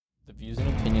Views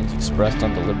and opinions expressed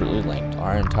on Deliberately Linked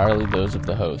are entirely those of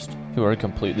the host, who are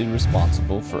completely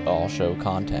responsible for all show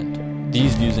content.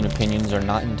 These views and opinions are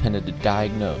not intended to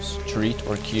diagnose, treat,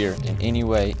 or cure in any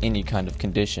way any kind of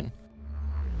condition,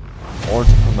 or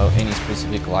to promote any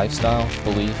specific lifestyle,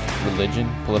 belief, religion,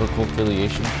 political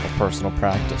affiliation, or personal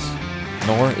practice.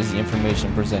 Nor is the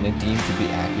information presented deemed to be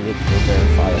accurate or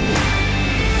verifiable.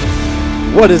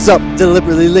 What is up,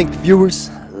 Deliberately Linked viewers?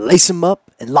 Lace them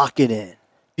up and lock it in.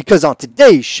 Because on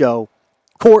today's show,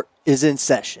 court is in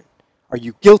session. Are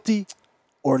you guilty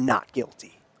or not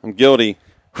guilty? I'm guilty.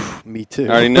 Me too. I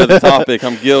already know the topic.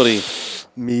 I'm guilty.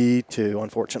 Me too,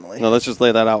 unfortunately. No, let's just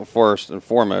lay that out first and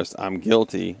foremost. I'm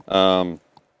guilty. That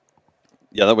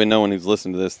way no one who's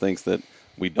listening to this thinks that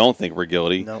we don't think we're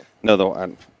guilty. No. No, though.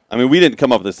 I mean, we didn't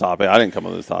come up with this topic. I didn't come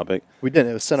up with this topic. We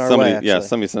didn't. It was sent our way, actually. Yeah,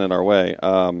 somebody sent it our way.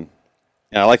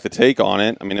 I like the take on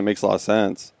it. I mean, it makes a lot of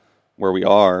sense where we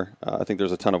are. I think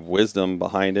there's a ton of wisdom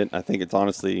behind it. I think it's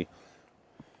honestly,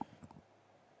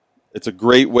 it's a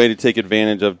great way to take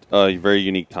advantage of a very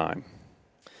unique time.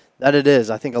 That it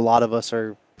is. I think a lot of us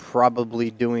are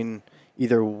probably doing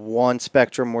either one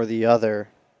spectrum or the other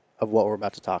of what we're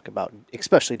about to talk about,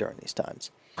 especially during these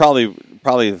times. Probably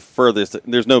the furthest.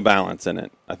 There's no balance in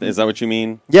it. Is that what you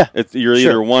mean? Yeah. You're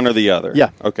Sure. either one or the other.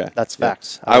 Yeah. Okay. That's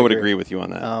facts. I would agree with you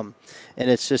on that. And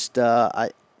it's just,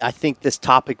 I think this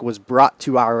topic was brought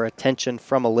to our attention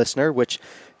from a listener, which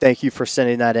thank you for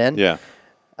sending that in. Yeah.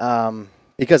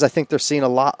 Because I think they're seeing a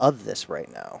lot of this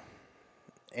right now.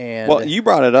 And Well, you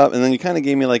brought it up, and then you kind of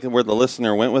gave me like where the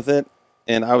listener went with it.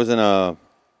 And I was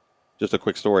just a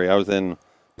quick story. I was in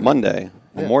Monday,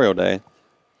 Memorial Day.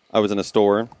 I was in a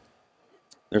store.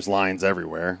 There's lines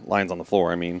everywhere. Lines on the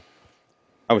floor, I mean.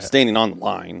 I was standing on the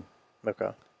line.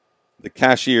 Okay. The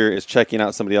cashier is checking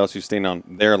out somebody else who's standing on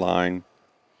their line.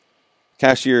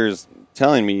 Cashier is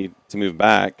telling me to move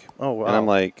back. Oh, wow. And I'm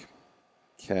like,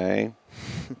 okay.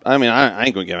 I mean, I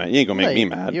ain't going to get mad. You ain't going to make me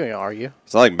mad. You ain't argue.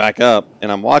 So I back up,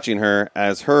 and I'm watching her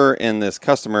as her and this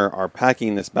customer are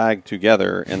packing this bag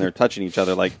together, and they're touching each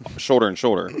other like shoulder and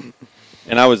shoulder.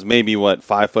 And I was maybe,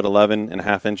 5'11" and a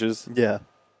half inches? Yeah.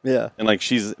 Yeah. And like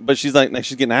she's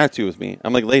getting attitude with me.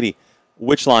 I'm like, lady,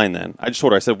 which line then? I just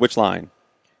told her, I said, which line?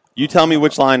 You tell me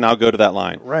which line, and I'll go to that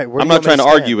line. Right. I'm not trying to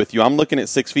argue with you. I'm looking at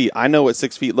 6 feet. I know what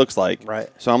 6 feet looks like. Right.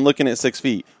 So I'm looking at 6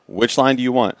 feet. Which line do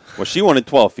you want? Well, she wanted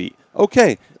 12 feet.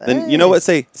 Okay. Then you know what?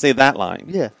 Say that line.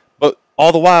 Yeah. But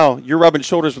all the while, you're rubbing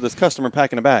shoulders with this customer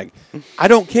packing a bag. I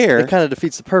don't care. It kind of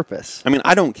defeats the purpose. I mean,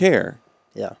 I don't care.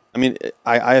 Yeah. I mean,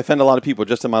 I offend a lot of people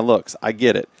just in my looks. I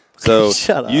get it. So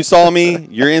Shut up. You saw me.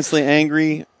 You're instantly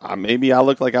angry. Maybe I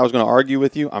looked like I was going to argue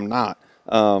with you. I'm not.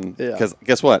 Because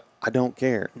guess what? I don't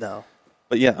care. No.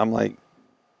 But yeah, I'm like,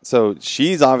 so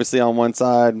she's obviously on one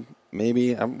side.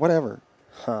 Maybe whatever.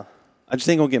 Huh. I just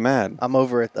ain't gonna get mad. I'm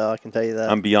over it, though. I can tell you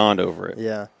that. I'm beyond over it.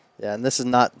 Yeah. Yeah. And this is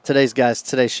not today's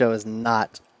show is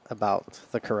not about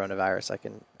the coronavirus. I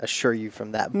can assure you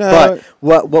from that. No.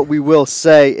 But what we will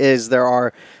say is there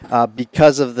are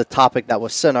because of the topic that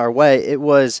was sent our way, it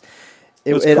was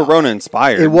Corona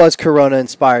inspired. It was Corona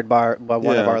inspired by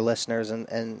one of Yeah. our listeners,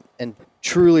 and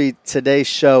truly today's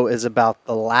show is about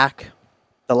the lack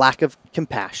of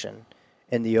compassion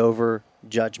and the over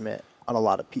judgment on a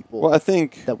lot of people. Well, I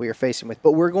think that we are facing with,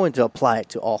 but we're going to apply it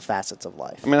to all facets of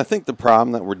life. I mean, I think the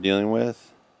problem that we're dealing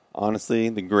with, honestly,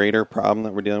 the greater problem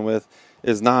that we're dealing with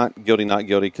is not guilty, not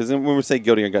guilty. Because when we say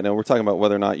guilty or not, we're talking about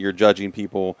whether or not you're judging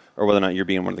people or whether or not you're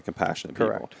being one of the compassionate people.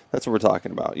 Correct. That's what we're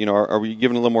talking about. You know, are we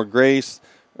giving a little more grace,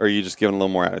 or are you just giving a little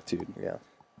more attitude? Yeah.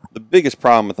 The biggest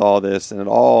problem with all this, and it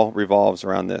all revolves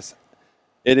around this,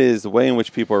 it is the way in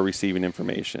which people are receiving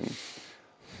information.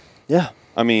 Yeah.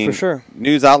 I mean, for sure.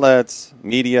 News outlets,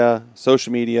 media,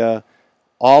 social media,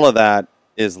 all of that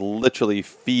is literally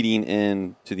feeding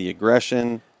into the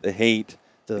aggression, the hate,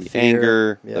 the fear,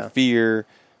 anger, the fear,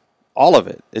 all of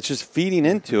it. It's just feeding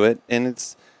into it, and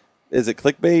is it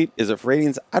clickbait? Is it for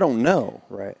ratings? I don't know.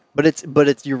 Right. But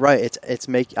it's you're right.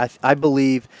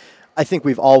 I think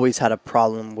we've always had a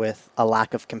problem with a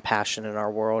lack of compassion in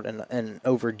our world and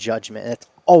over judgment. It's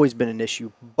always been an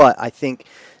issue, but I think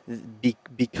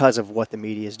because of what the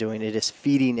media is doing, it is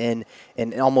feeding in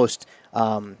and almost.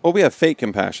 Well, we have fake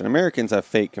compassion. Americans have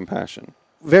fake compassion.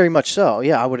 Very much so.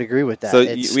 Yeah, I would agree with that. So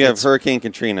we have Hurricane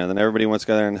Katrina, then everybody wants to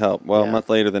go there and help. Well, Yeah. a month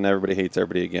later, then everybody hates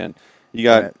everybody again. You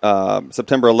got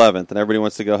September 11th, and everybody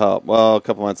wants to go help. Well, a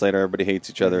couple months later, everybody hates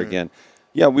each other again.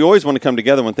 Yeah, we always want to come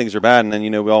together when things are bad, and then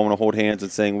we all want to hold hands and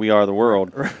saying we are the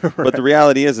world. Right. But the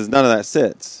reality is none of that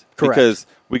sits. Correct. Because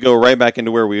we go right back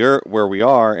into where we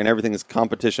are, and everything is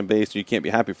competition based. And you can't be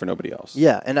happy for nobody else.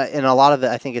 Yeah, and a lot of it,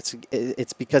 I think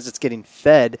it's because it's getting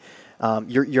fed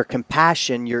Your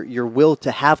compassion, your will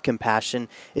to have compassion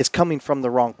is coming from the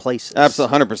wrong places.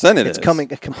 Absolutely, 100% It's coming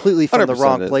completely from the 100%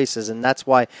 wrong it is. places. And that's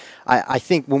why I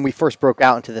think when we first broke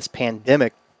out into this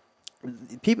pandemic,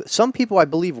 some people I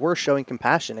believe were showing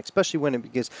compassion, especially when it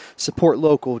because support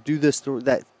local, do this,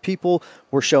 that. People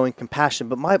were showing compassion.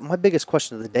 But my biggest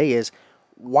question of the day is,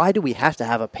 why do we have to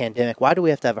have a pandemic? Why do we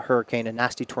have to have a hurricane, a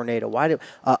nasty tornado? Why do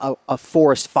a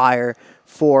forest fire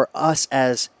for us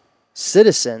as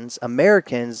citizens,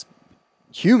 Americans,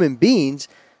 human beings,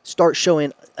 start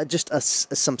showing just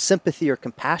some sympathy or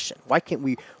compassion? Why can't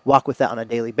we walk with that on a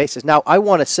daily basis? Now, I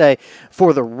want to say,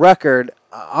 for the record,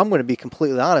 I'm going to be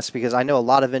completely honest because I know a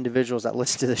lot of individuals that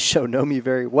listen to this show know me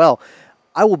very well.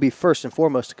 I will be first and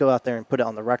foremost to go out there and put it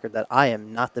on the record that I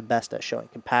am not the best at showing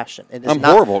compassion. It is I'm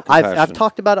horrible at compassion. I've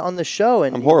talked about it on the show,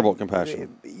 and I'm horrible at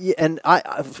compassion. And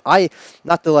I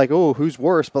not to like, oh, who's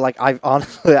worse, but like I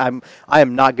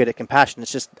am not good at compassion.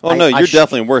 It's just You're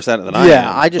definitely worse at it than I am.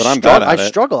 Yeah, I just but I'm bad at it.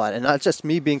 struggle at it, and that's just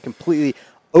me being completely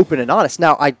open and honest.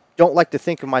 Now, I don't like to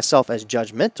think of myself as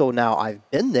judgmental. Now, I've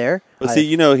been there. But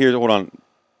see, hold on.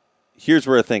 Here's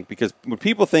where I think, because when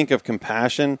people think of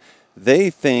compassion, they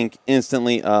think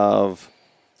instantly of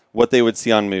what they would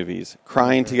see on movies.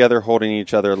 Crying together, holding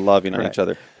each other, loving on each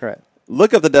other. Correct.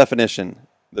 Look up the definition.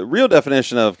 The real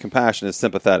definition of compassion is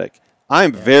sympathetic.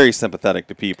 I'm very sympathetic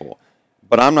to people,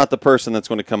 but I'm not the person that's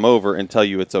going to come over and tell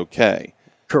you it's okay.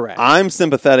 Correct. I'm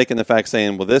sympathetic in the fact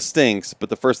saying, well, this stinks, but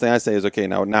the first thing I say is, okay,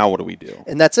 now what do we do?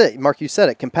 And that's it. Mark, you said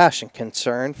it. Compassion,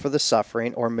 concern for the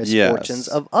suffering or misfortunes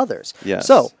of others. Yes.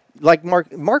 So, like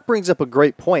Mark brings up a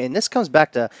great point, and this comes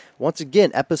back to, once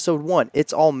again, episode 1.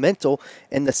 It's all mental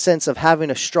in the sense of having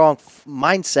a strong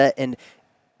mindset,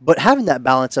 but having that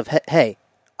balance of, hey,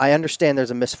 I understand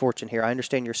there's a misfortune here. I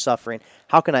understand you're suffering.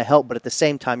 How can I help? But at the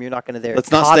same time, you're not going to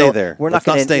Let's not stay there. We're not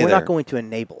going to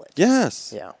enable it.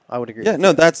 Yes. Yeah, I would agree. Yeah, with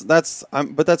no, that.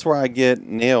 but that's where I get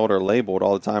nailed or labeled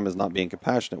all the time as not being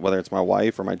compassionate, whether it's my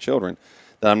wife or my children,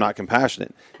 that I'm not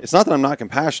compassionate. It's not that I'm not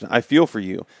compassionate. I feel for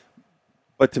you.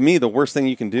 But to me, the worst thing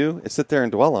you can do is sit there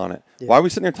and dwell on it. Yeah. Why are we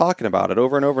sitting there talking about it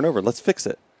over and over and over? Let's fix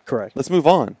it. Correct. Let's move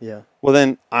on. Yeah. Well,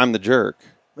 then I'm the jerk.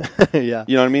 Yeah.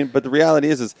 You know what I mean? But the reality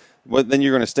is then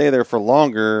you're going to stay there for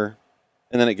longer,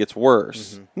 and then it gets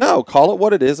worse. Mm-hmm. No, call it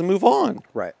what it is and move on.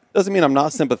 Right. Doesn't mean I'm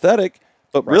not sympathetic,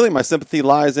 but really my sympathy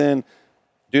lies in,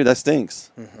 dude, that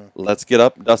stinks. Mm-hmm. Let's get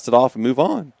up, dust it off, and move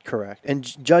on. Correct.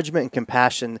 And judgment and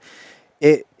compassion,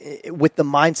 it with the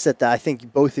mindset that I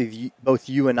think both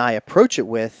you and I approach it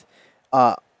with,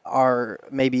 our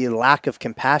maybe lack of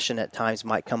compassion at times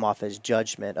might come off as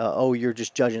judgment. You're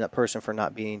just judging that person for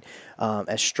not being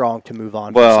as strong to move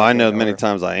on. Well, I know many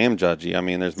times I am judgy. I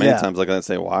mean, there's many times like I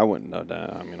say, well, I wouldn't know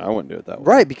that. I mean, I wouldn't do it that way.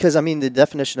 Right, because, I mean, the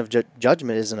definition of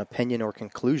judgment is an opinion or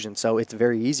conclusion, so it's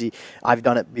very easy. I've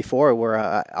done it before where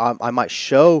I might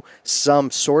show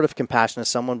some sort of compassion to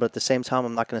someone, but at the same time,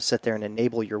 I'm not going to sit there and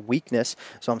enable your weakness.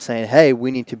 So I'm saying, hey, we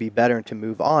need to be better and to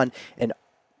move on, and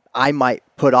I might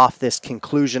put off this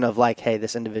conclusion of like, hey,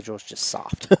 this individual is just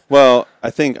soft. Well, I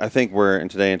think we're in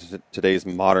today's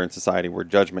modern society where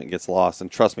judgment gets lost. And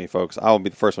trust me, folks, I will be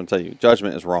the first one to tell you,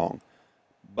 judgment is wrong.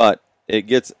 But it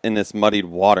gets in this muddied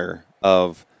water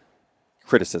of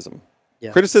criticism.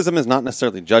 Yeah. Criticism is not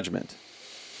necessarily judgment.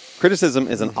 Criticism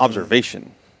is an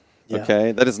observation. Yeah.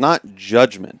 Okay? That is not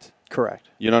judgment. Correct.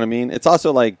 You know what I mean? It's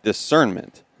also like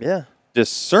discernment. Yeah.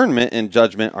 Discernment and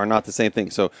judgment are not the same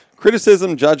thing. So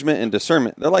criticism, judgment, and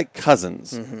discernment, they're like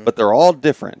cousins, but they're all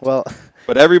different. Well,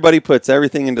 but everybody puts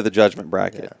everything into the judgment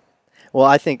bracket. Yeah. Well,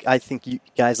 I think you,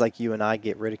 guys like you and I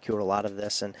get ridiculed a lot of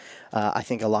this, and I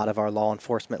think a lot of our law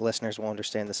enforcement listeners will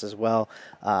understand this as well.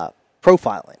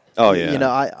 Profiling. Oh yeah. You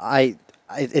know,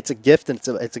 it's a gift, and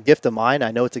it's a gift of mine.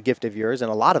 I know it's a gift of yours,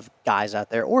 and a lot of guys out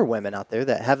there or women out there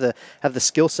that have the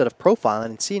skill set of profiling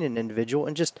and seeing an individual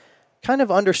and just kind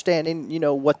of understanding,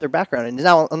 what their background is.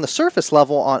 Now, on the surface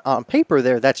level, on paper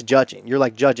there, that's judging. You're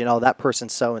like judging, that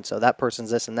person's so-and-so, that person's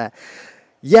this and that.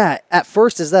 Yeah, at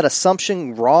first, is that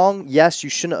assumption wrong? Yes, you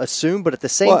shouldn't assume, but at the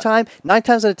same time, 9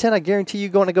 times out of 10, I guarantee you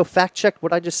going to go fact check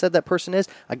what I just said that person is,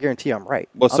 I guarantee I'm right.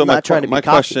 Well, so I'm not trying to be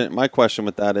cocky. My question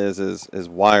with that is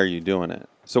why are you doing it?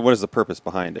 So what is the purpose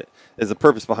behind it? Is the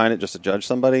purpose behind it just to judge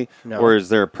somebody? No. Or is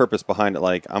there a purpose behind it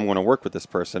like I'm going to work with this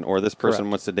person, or this person Correct.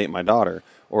 wants to date my daughter,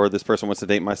 or this person wants to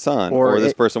date my son, or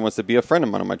this person wants to be a friend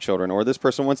of one of my children, or this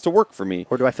person wants to work for me?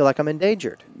 Or do I feel like I'm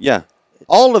endangered? Yeah.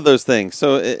 All of those things.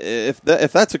 So if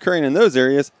that's occurring in those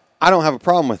areas, I don't have a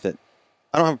problem with it.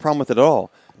 I don't have a problem with it at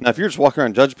all. Now, if you're just walking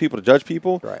around to judge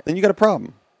people, right. then you got a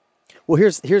problem. Well,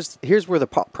 here's where the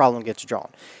problem gets drawn.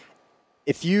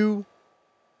 If you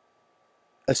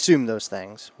assume those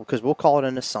things, because we'll call it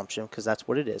an assumption, because that's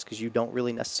what it is, because you don't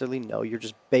really necessarily know. You're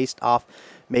just based off,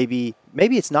 maybe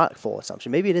it's not a full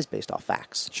assumption. Maybe it is based off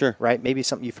facts. Sure. Right? Maybe it's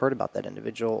something you've heard about that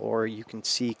individual, or you can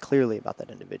see clearly about that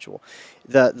individual.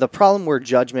 The problem where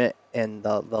judgment and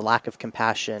the lack of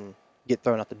compassion get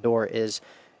thrown out the door is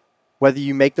whether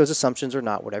you make those assumptions or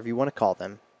not, whatever you want to call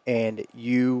them, and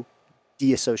you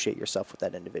deassociate yourself with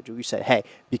that individual. You say, hey,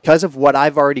 because of what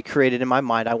I've already created in my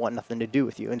mind, I want nothing to do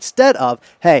with you. Instead of,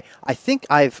 hey, I think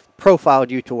I've profiled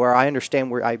you to where I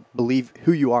understand where I believe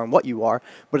who you are and what you are,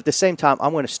 but at the same time,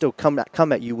 I'm going to still come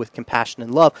at you with compassion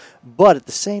and love, but at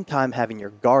the same time, having your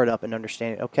guard up and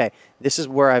understanding, okay, this is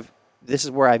where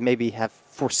I maybe have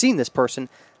foreseen this person.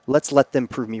 Let's let them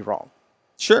prove me wrong.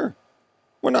 Sure.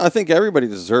 Well, no, I think everybody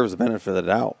deserves the benefit of the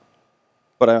doubt,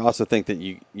 but I also think that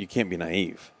you can't be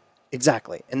naive.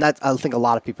 Exactly, and that I think a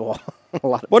lot of people.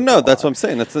 Well, no, that's what I'm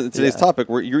saying. That's today's topic.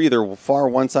 Where you're either far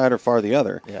one side or far the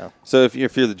other. Yeah. So if you're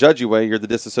the judgy way, you're the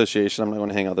disassociation. I'm not going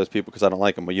to hang out with those people because I don't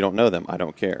like them. Well, you don't know them. I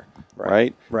don't care.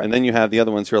 Right. And then you have the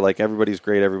other ones who are like, everybody's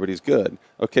great, everybody's good.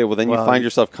 Okay. Well, then you find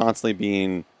yourself constantly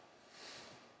being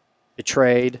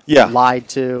betrayed. Yeah. Lied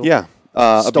to. Yeah.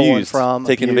 Stolen Abused, from.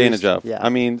 taken advantage of. Yeah. I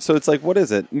mean, so it's like, what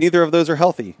is it? Neither of those are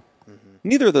healthy.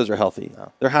 Neither of those are healthy.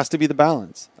 No. There has to be the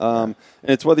balance, and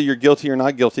it's whether you're guilty or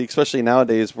not guilty. Especially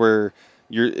nowadays, where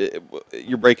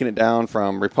you're breaking it down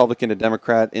from Republican to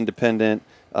Democrat, independent,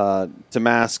 to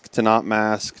mask to not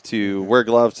mask, to wear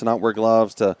gloves to not wear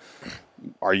gloves, to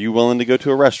are you willing to go to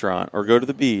a restaurant or go to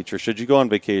the beach or should you go on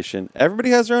vacation?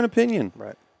 Everybody has their own opinion.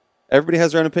 Right. Everybody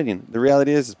has their own opinion. The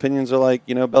reality is opinions are like,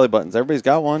 belly buttons. Everybody's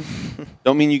got one.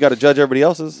 Don't mean you got to judge everybody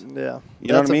else's. Yeah. You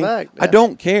know what I mean? Fact, yeah. I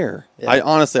don't care. Yeah. I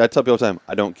honestly tell people all the time,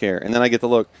 I don't care. And then I get the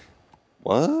look,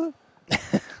 what?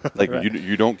 Like, Right.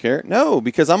 you don't care? No,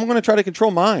 because I'm going to try to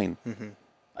control mine. Mm-hmm.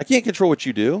 I can't control what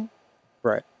you do.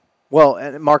 Right. Well,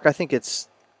 and Mark, I think it's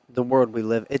the world we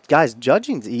live. Guys,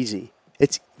 judging's easy.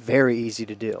 It's very easy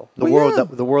to do. The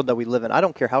world that we live in. I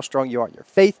don't care how strong you are in your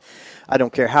faith. I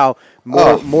don't care how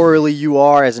morally you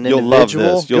are as an individual.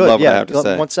 You'll love this. You'll love what I have to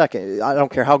say. 1 second. I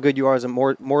don't care how good you are as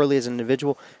morally as an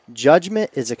individual.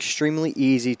 Judgment is extremely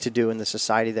easy to do in the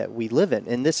society that we live in,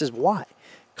 and this is why.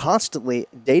 Constantly,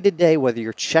 day to day, whether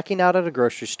you're checking out at a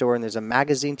grocery store and there's a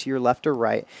magazine to your left or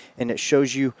right, and it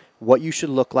shows you what you should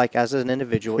look like as an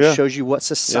individual. It shows you what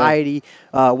society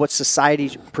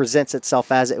presents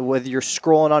itself as. Whether you're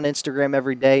scrolling on Instagram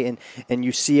every day and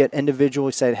you see an individual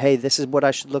who said, "Hey, this is what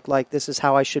I should look like. This is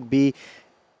how I should be."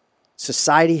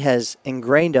 Society has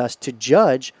ingrained us to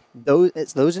judge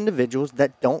those individuals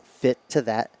that don't fit to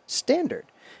that standard.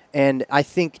 And I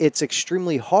think it's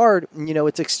extremely hard.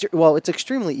 It's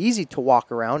extremely easy to walk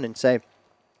around and say,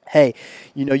 hey,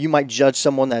 you might judge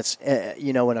someone that's,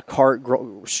 in a cart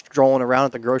strolling around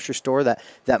at the grocery store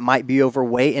that might be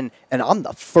overweight. And I'm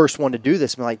the first one to do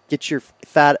this. I'm like, get your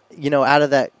fat, out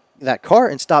of that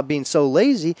cart and stop being so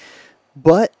lazy.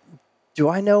 But do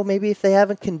I know maybe if they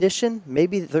have a condition,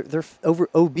 maybe they're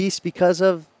obese because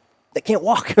of they can't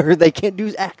walk or they can't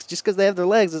do acts. Just because they have their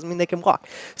legs doesn't mean they can walk.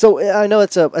 So I know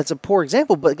it's a poor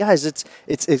example, but guys, it's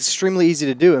extremely easy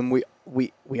to do, and we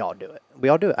all do it. We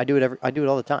all do it. I do it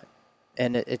all the time,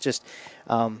 and it just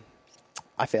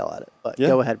I fail at it. But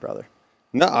go ahead, brother.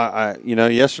 No, I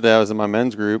yesterday I was in my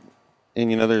men's group,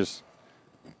 and there's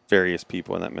various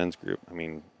people in that men's group. I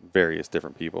mean, various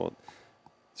different people.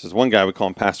 This is one guy, we call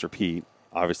him Pastor Pete,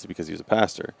 obviously because he was a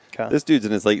pastor. Okay. This dude's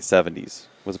in his late 70s,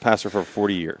 was a pastor for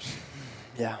 40 years.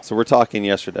 Yeah. So we're talking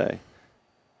yesterday.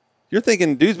 You're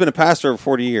thinking, dude's been a pastor for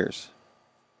 40 years.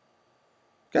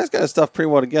 Guy's got his stuff pretty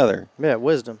well together. Yeah,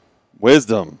 wisdom.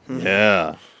 Mm-hmm.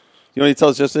 Yeah. What he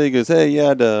tells us yesterday? He goes, hey, I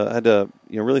had to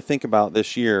really think about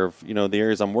this year of, the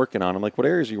areas I'm working on. I'm like, what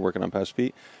areas are you working on, Pastor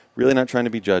Pete? Really not trying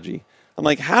to be judgy. I'm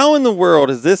like, how in the world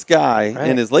is this guy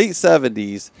in his late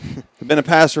 70s, been a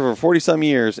pastor for 40-some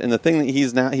years, and the thing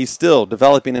that he's still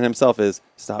developing in himself is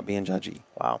stop being judgy.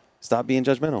 Wow. Stop being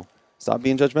judgmental. Stop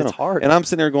being judgmental. It's hard. And I'm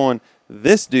sitting there going,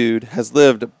 this dude has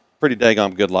lived a pretty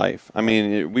daggone good life. I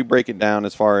mean, we break it down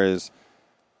as far as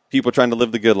people trying to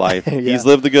live the good life. Yeah. He's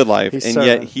lived the good life,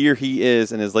 yet here he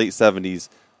is in his late 70s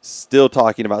still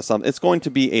talking about something. It's going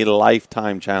to be a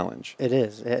lifetime challenge. It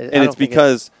is. And it's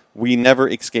because we never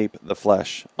escape the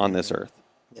flesh on this earth.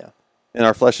 Yeah. And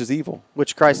our flesh is evil.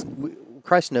 Which Christ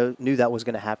knew that was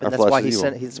going to happen. That's why he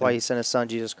sent his son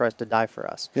Jesus Christ to die for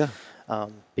us. Yeah.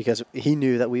 Because he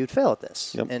knew that we would fail at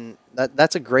this. Yep. And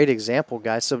that's a great example,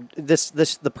 guys. So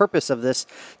the purpose of this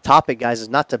topic, guys, is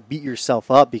not to beat yourself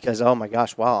up because, oh my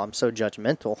gosh, wow, I'm so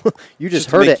judgmental. You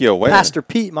just heard it. Pastor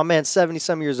Pete, my man,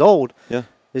 70-some years old,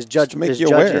 is judging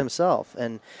himself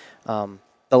and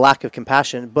the lack of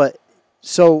compassion. But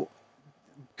So,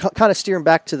 kind of steering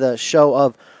back to the show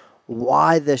of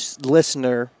why this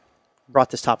listener brought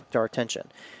this topic to our attention.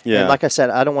 Yeah. And like I said,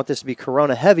 I don't want this to be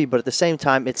Corona heavy, but at the same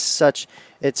time, it's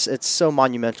so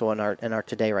monumental in our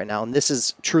today right now. And this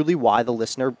is truly why the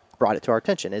listener brought it to our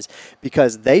attention, is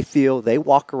because they feel they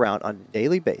walk around on a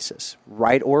daily basis,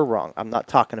 right or wrong. I'm not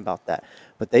talking about that.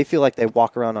 But they feel like they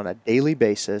walk around on a daily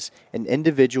basis, and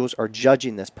individuals are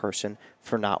judging this person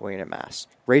for not wearing a mask.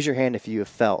 Raise your hand if you have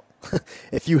felt,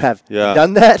 if you have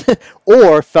done that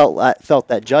or felt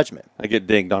that judgment. I get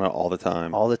dinged on it all the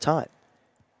time. All the time.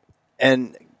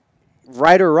 And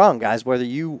right or wrong, guys,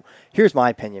 here's my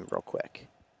opinion real quick.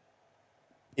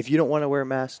 If you don't want to wear a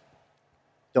mask,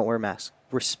 don't wear a mask.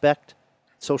 Respect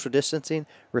social distancing.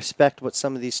 Respect what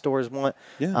some of these stores want.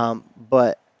 Yeah.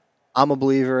 But I'm a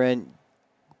believer in,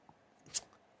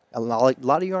 a lot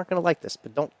of you aren't going to like this,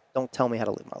 but don't tell me how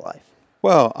to live my life.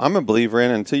 Well, I'm a believer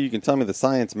in until you can tell me the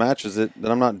science matches it,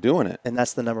 then I'm not doing it. And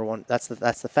that's the number one. That's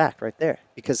the fact right there.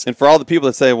 Because And for all the people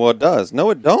that say, well, it does. No,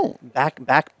 it don't.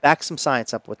 back some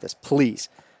science up with this, please.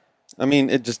 I mean,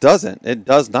 it just doesn't. It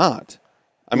does not.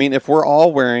 I mean, if we're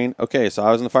all wearing, okay, so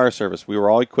I was in the fire service. We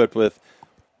were all equipped with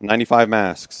 95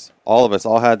 masks. All of us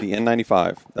all had the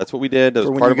N95. That's what we did. That was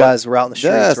For when part you of guys were out in the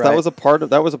streets, yes, right? that was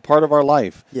a part of our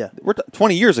life. Yeah.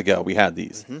 20 years ago we had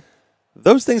these. Mm-hmm.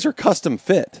 Those things are custom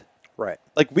fit. Right.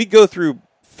 Like we go through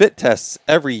fit tests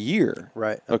every year.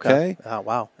 Right. Okay. Oh,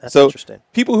 wow. That's so interesting.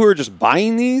 People who are just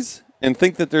buying these and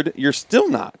think that you're still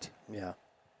not. Yeah.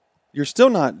 You're still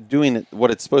not doing it what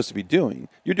it's supposed to be doing.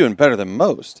 You're doing better than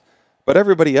most. But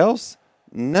everybody else,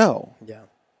 no. Yeah.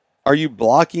 Are you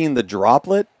blocking the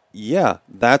droplet? Yeah.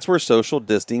 That's where social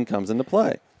distancing comes into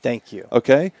play. Thank you.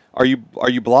 Okay. Are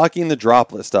you blocking the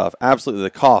droplet stuff? Absolutely. The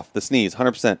cough, the sneeze,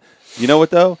 100%. You know what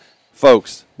though?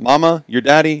 Folks, mama, your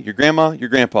daddy, your grandma, your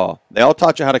grandpa, they all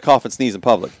taught you how to cough and sneeze in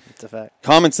public. It's a fact.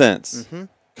 Common sense. Mm-hmm.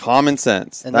 Common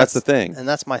sense. And that's the thing. And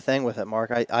that's my thing with it,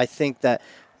 Mark. I think that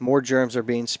more germs are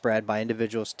being spread by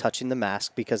individuals touching the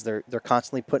mask because they're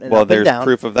constantly putting it up and down. Well, there's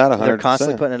proof of that 100%. They're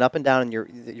constantly putting it up and down, and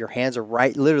your hands are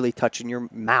literally touching your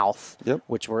mouth,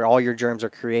 which where all your germs are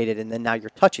created, and then now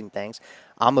you're touching things.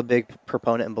 I'm a big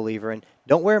proponent and believer in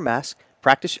don't wear a mask.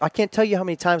 Practice. I can't tell you how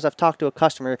many times I've talked to a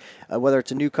customer, whether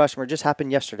it's a new customer. It just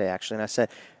happened yesterday, actually, and I said,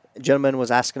 a gentleman was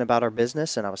asking about our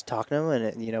business, and I was talking to him,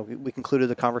 and we concluded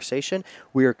the conversation.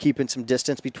 We were keeping some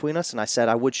distance between us, and I said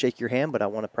I would shake your hand, but I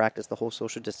want to practice the whole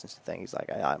social distancing thing. He's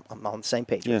like, I'm on the same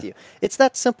page with you. It's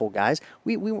that simple, guys.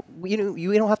 We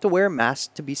don't have to wear a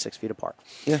mask to be 6 feet apart.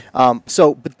 Yeah.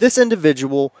 But this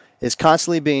individual is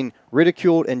constantly being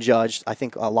ridiculed and judged. I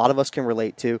think a lot of us can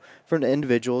relate to from the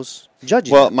individuals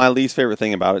judging. Well, them. my least favorite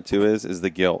thing about it too is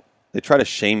the guilt. They try to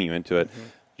shame you into it. Mm-hmm.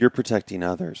 You're protecting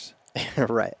others.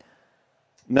 Right.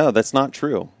 No, that's not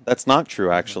true. That's not true,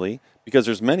 actually, because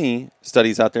there's many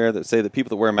studies out there that say that people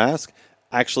that wear masks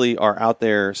actually are out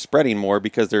there spreading more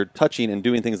because they're touching and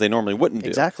doing things they normally wouldn't do.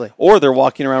 Exactly. Or they're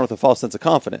walking around with a false sense of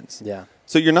confidence. Yeah.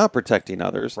 So you're not protecting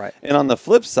others. Right. And on the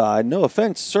flip side, no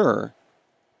offense, sir,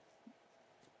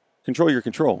 control your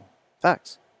control.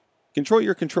 Facts. Control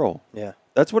your control. Yeah.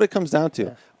 That's what it comes down to.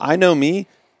 Yeah. I know me.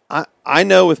 I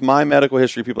know with my medical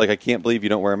history, people are like, I can't believe you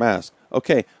don't wear a mask.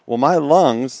 Okay, well, my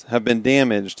lungs have been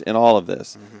damaged in all of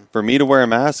this. Mm-hmm. For me to wear a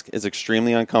mask is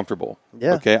extremely uncomfortable.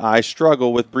 Yeah. Okay, I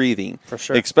struggle with breathing. For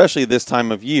sure. Especially this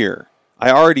time of year.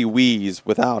 I already wheeze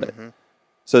without it.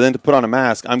 So then to put on a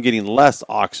mask, I'm getting less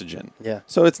oxygen. Yeah.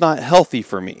 So it's not healthy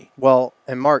for me. Well,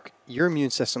 and Mark, your immune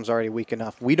system's already weak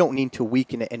enough. We don't need to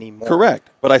weaken it anymore. Correct.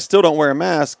 But I still don't wear a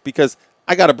mask because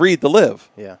I got to breathe to live.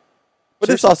 Yeah. But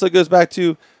this also goes back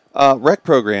to rec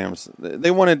programs.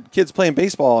 They wanted kids playing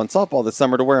baseball and softball this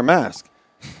summer to wear a mask.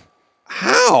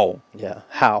 How? Yeah.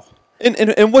 How? And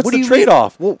what's What do the you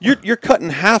trade-off? mean? Well, You're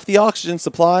cutting half the oxygen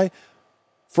supply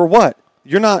for what?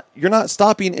 You're not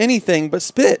stopping anything but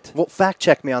spit. Well, fact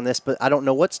check me on this, but I don't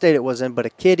know what state it was in, but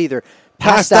a kid either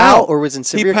passed out or was in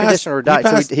severe condition or died.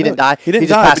 He didn't die. He didn't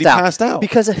just die, passed but he out. passed out.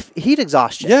 Because of heat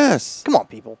exhaustion. Yes. Come on,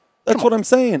 people. That's what I'm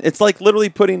saying. It's like literally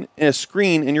putting a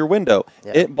screen in your window.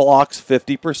 Yeah. It blocks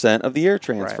 50% of the air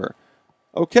transfer.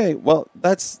 Right. Okay, well,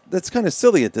 that's kind of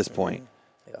silly at this point.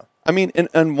 Yeah. I mean,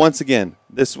 and once again,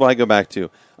 this is what I go back to.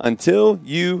 Until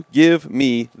you give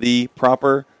me the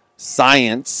proper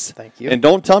science, thank you, and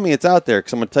don't tell me it's out there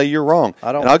because I'm going to tell you you're wrong.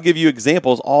 I don't, and I'll give you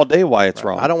examples all day why it's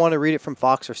wrong. I don't want to read it from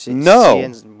Fox or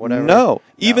CNN, whatever. No,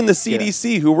 even the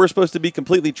CDC, who we're supposed to be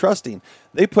completely trusting,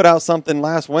 they put out something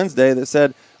last Wednesday that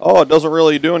said, "Oh, it doesn't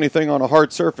really do anything on a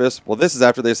hard surface." Well, this is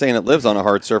after they're saying it lives on a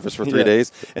hard surface for 3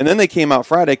 days, and then they came out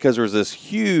Friday because there was this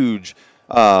huge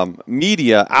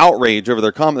media outrage over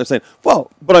their comment. They're saying, "Well,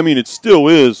 but I mean, it still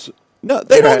is No,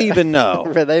 they don't even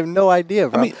know. They have no idea,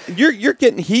 bro. I mean, you're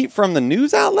getting heat from the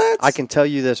news outlets? I can tell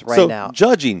you this right now.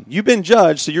 Judging. You've been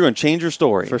judged, so you're going to change your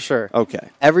story. For sure. Okay.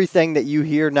 Everything that you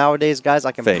hear nowadays, guys,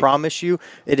 I can promise you,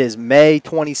 it is May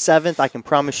 27th. I can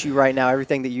promise you right now,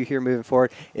 everything that you hear moving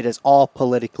forward, it is all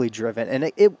politically driven.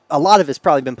 And a lot of it's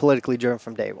probably been politically driven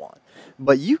from day one.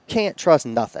 But you can't trust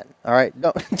nothing, all right?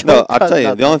 Don't I'll tell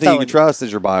you, the only thing you can trust is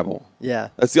your Bible. Yeah.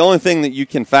 That's the only thing that you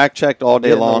can fact check all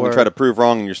day long and try to prove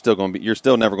wrong, and you're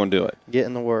still never going to do it. Get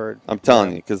in the Word. I'm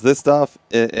telling you, because this stuff,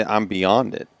 I'm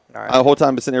beyond it. All right. The whole time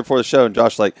I've been sitting here before the show, and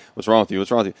Josh's like, "What's wrong with you? What's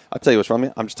wrong with you?" I'll tell you what's wrong with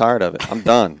me. I'm just tired of it. I'm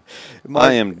done.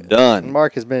 I am done.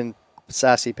 Mark has been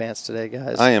sassy pants today,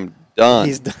 guys. I am done.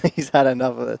 He's had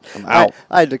enough of it. I'm out.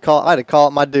 I had to call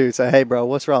up my dude. Say, hey, bro,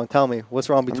 what's wrong? Tell me what's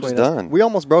wrong between us. Done. We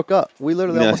almost broke up. We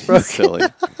literally almost broke. Silly.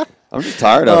 I'm just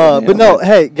tired of it. But no,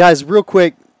 hey guys, real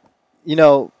quick,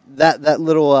 that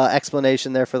little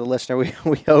explanation there for the listener.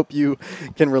 We hope you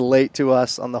can relate to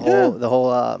us on the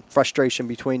whole frustration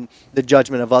between the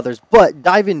judgment of others. But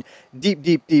diving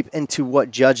deep into what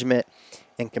judgment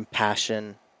and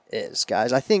compassion is,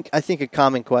 guys. I think a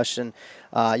common question,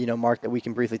 Mark, that we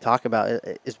can briefly talk about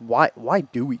is why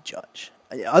do we judge?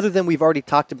 Other than we've already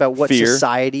talked about what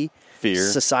society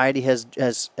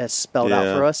has spelled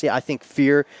out for us. Yeah, I think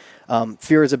fear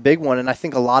is a big one, and I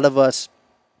think a lot of us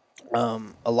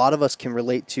can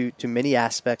relate to many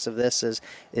aspects of this.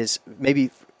 Is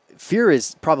maybe fear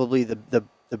is probably the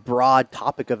broad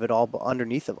topic of it all, but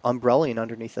umbrellaing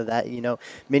underneath of that,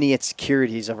 many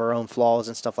insecurities of our own flaws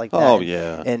and stuff like that. Oh,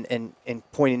 yeah. And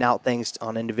pointing out things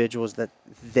on individuals that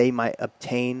they might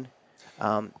obtain.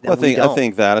 I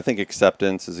think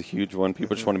acceptance is a huge one.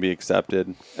 People just want to be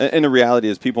accepted. And the reality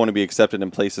is people want to be accepted in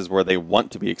places where they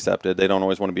want to be accepted. They don't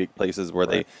always want to be places where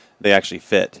they actually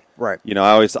fit. Right.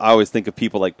 I always think of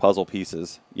people like puzzle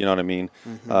pieces. You know what I mean?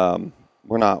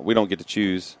 Mm-hmm. We don't get to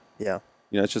choose. Yeah.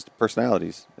 It's just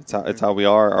personalities. It's how we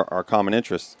are, our common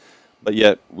interests. But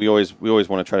yet we always want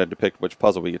to try to depict which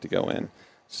puzzle we get to go in.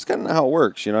 It's just kind of how it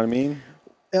works. You know what I mean?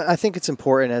 I think it's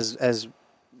important as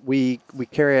we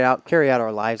carry out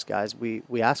our lives, guys.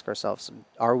 We ask ourselves,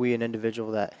 are we an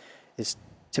individual that is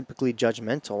typically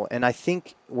judgmental? And I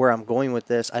think where I'm going with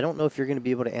this, I don't know if you're going to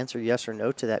be able to answer yes or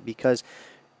no to that, because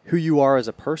who you are as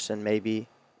a person, maybe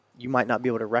you might not be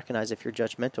able to recognize if you're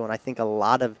judgmental. And I think a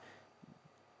lot of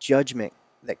judgment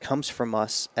that comes from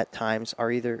us at times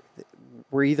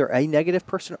we're either a negative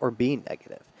person or being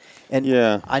negative. And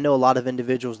I know a lot of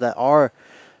individuals that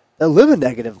live a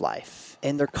negative life,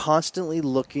 and they're constantly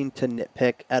looking to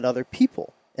nitpick at other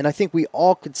people. And I think we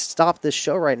all could stop this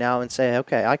show right now and say,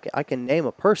 okay, I can name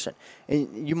a person.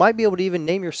 And you might be able to even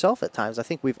name yourself at times. I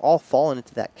think we've all fallen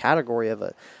into that category of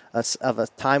a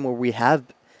time where we have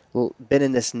been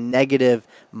in this negative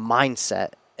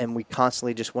mindset, and we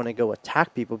constantly just want to go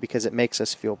attack people because it makes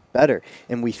us feel better.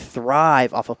 And we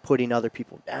thrive off of putting other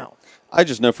people down. I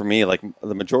just know for me, like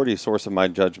the majority source of my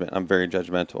judgment, I'm very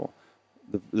judgmental.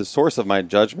 The source of my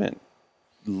judgment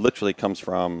literally comes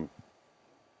from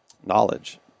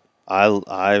knowledge.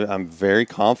 I'm very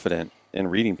confident in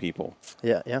reading people.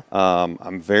 Yeah.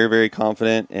 I'm very, very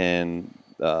confident in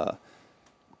the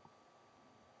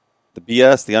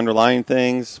BS, the underlying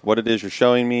things, what it is you're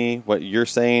showing me, what you're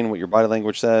saying, what your body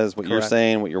language says, what you're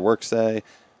saying, what your work say.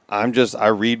 I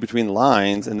read between the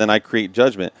lines, and then I create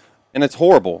judgment. And it's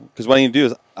horrible, because what I need to do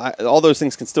is all those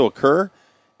things can still occur,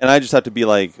 and I just have to be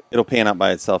like, it'll pan out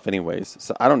by itself anyways.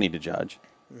 So I don't need to judge.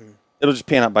 It'll just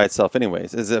pan out by itself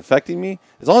anyways. Is it affecting me?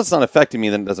 As long as it's not affecting me,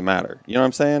 then it doesn't matter. You know what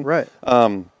I'm saying? Right.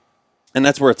 And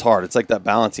that's where it's hard. It's like that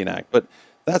balancing act. But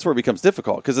that's where it becomes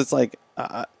difficult, because it's like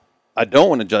I don't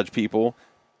want to judge people.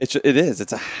 It's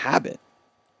a habit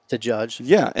to judge.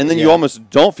 Yeah, and then you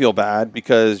almost don't feel bad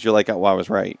because you're like, oh, well, I was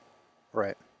right.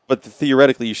 Right. But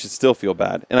theoretically, you should still feel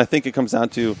bad. And I think it comes down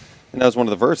to, and that was one of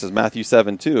the verses, Matthew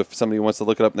 7:2. If somebody wants to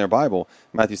look it up in their Bible,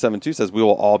 Matthew 7:2 says, we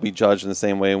will all be judged in the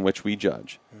same way in which we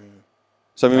judge.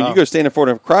 So, I mean, when you go stand in front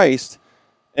of Christ,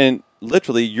 and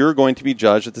literally you're going to be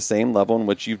judged at the same level in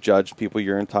which you've judged people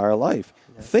your entire life.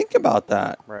 Yeah. Think about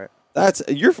that. Right. That's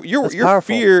your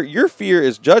fear. Your fear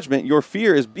is judgment. Your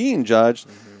fear is being judged.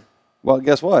 Mm-hmm. Well,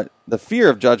 guess what? The fear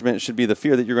of judgment should be the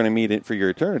fear that you're going to meet it for your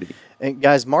eternity. And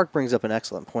guys, Mark brings up an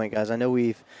excellent point, guys. I know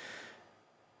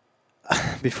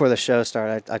before the show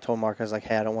started, I told Mark, I was like,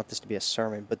 hey, I don't want this to be a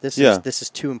sermon, but this is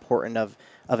too important of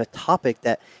a topic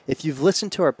that if you've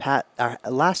listened to our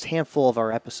last handful of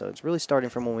our episodes, really starting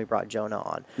from when we brought Jonah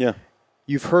on,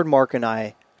 you've heard Mark and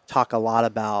I talk a lot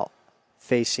about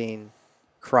facing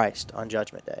Christ on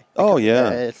Judgment Day. Oh,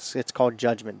 yeah. It's called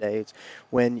Judgment Day. It's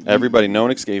when everybody, no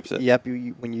one escapes it. Yep.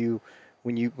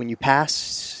 when you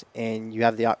pass and you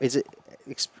have the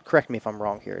correct me if I'm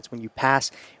wrong here. It's when you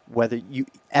pass, whether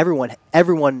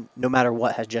everyone, no matter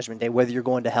what, has Judgment Day, whether you're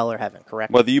going to hell or heaven.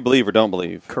 Correct. Whether you believe or don't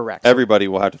believe. Correct. Everybody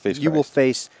will have to face Christ. You will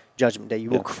face Judgment Day.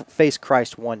 You will face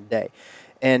Christ one day.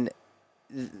 And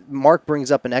Mark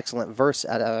brings up an excellent verse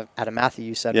out of Matthew,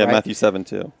 you said, yeah, right? Matthew 7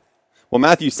 too. Well,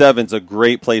 Matthew 7's a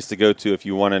great place to go to if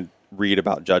you want to read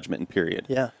about judgment and period.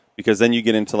 Yeah. Because then you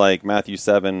get into like Matthew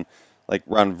 7, like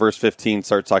around verse 15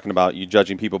 starts talking about you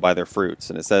judging people by their fruits.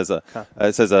 And it says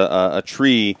a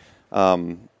tree,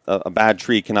 a bad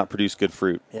tree cannot produce good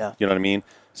fruit. Yeah. You know what I mean?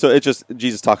 So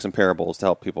Jesus talks in parables to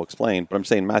help people explain. But I'm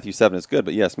saying Matthew 7 is good.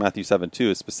 But yes, Matthew 7:2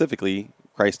 is specifically,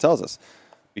 Christ tells us,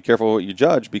 be careful what you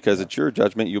judge, because it's your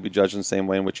judgment. You'll be judged in the same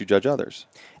way in which you judge others.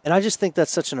 And I just think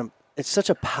that's it's such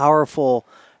a powerful,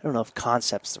 I don't know if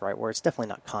concept's the right word. It's definitely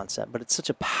not concept, but it's such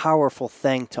a powerful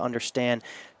thing to understand,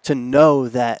 to know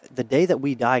that the day that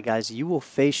we die, guys, you will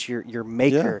face your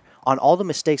maker on all the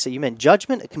mistakes that you made.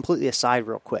 Judgment completely aside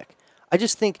real quick. I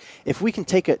just think if we can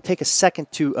take a second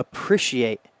to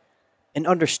appreciate and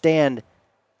understand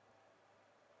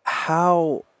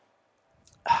how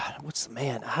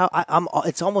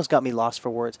it's almost got me lost for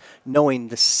words, knowing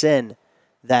the sin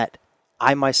that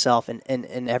I myself and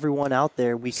everyone out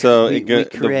there we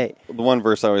create. The one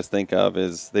verse I always think of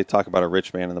is they talk about a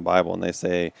rich man in the Bible, and they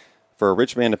say, for a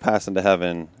rich man to pass into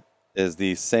heaven is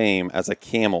the same as a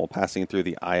camel passing through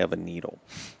the eye of a needle.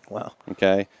 Wow.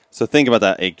 Okay? So think about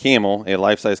that. A camel, a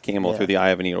life-size camel through the eye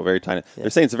of a needle, very tiny. Yeah. They're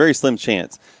saying it's a very slim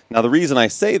chance. Now, the reason I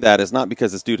say that is not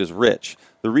because this dude is rich.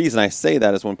 The reason I say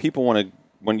that is when people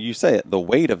when you say it, the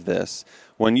weight of this,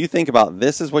 when you think about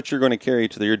this is what you're going to carry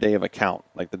to your day of account,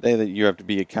 like the day that you have to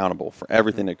be accountable for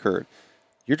everything that occurred,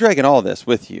 you're dragging all this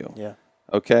with you. Yeah.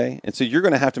 Okay? And so you're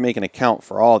going to have to make an account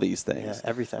for all these things. Yeah,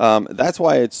 everything. That's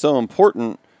why it's so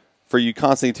important for you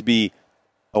constantly to be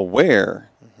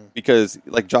aware, because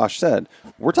like Josh said,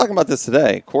 we're talking about this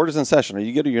today. Court is in session. Are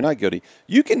you guilty or you're not guilty?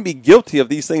 You can be guilty of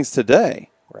these things today.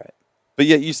 Right. But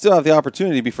yet you still have the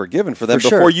opportunity to be forgiven for them For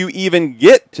before you even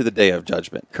get to the day of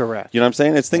judgment. Correct. You know what I'm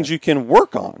saying? It's things you can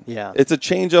work on. Yeah. It's a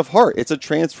change of heart. It's a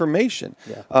transformation.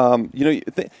 Yeah.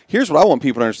 Here's what I want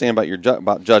people to understand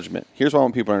about judgment. Here's what I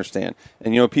want people to understand.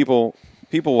 And people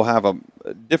will have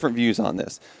different views on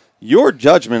this. Your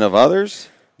judgment of others,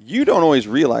 you don't always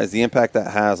realize the impact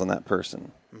that has on that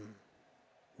person.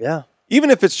 Yeah. Even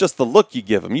if it's just the look you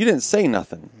give them, you didn't say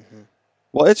nothing.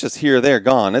 Well, it's just here, there,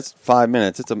 gone. It's 5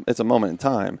 minutes. It's a moment in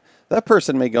time. That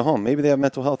person may go home. Maybe they have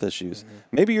mental health issues.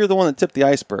 Maybe you're the one that tipped the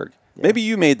iceberg. Yeah. Maybe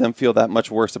you made them feel that much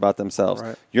worse about themselves.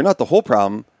 Right. You're not the whole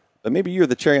problem, but maybe you're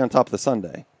the cherry on top of the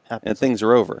sundae. And things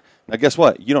are over. Now, guess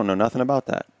what? You don't know nothing about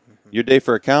that. Your day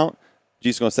for account,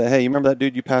 Jesus is going to say, hey, you remember that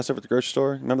dude you passed over at the grocery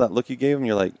store? Remember that look you gave him?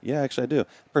 You're like, yeah, actually I do.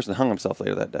 The person hung himself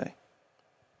later that day.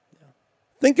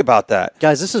 Think about that.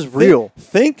 Guys, this is real.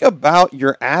 Think about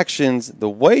your actions, the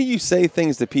way you say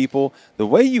things to people, the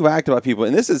way you act about people.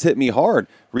 And this has hit me hard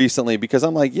recently because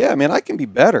I'm like, yeah, man, I can be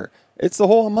better. It's the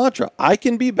whole mantra. I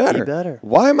can be better. Be better.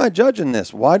 Why am I judging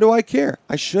this? Why do I care?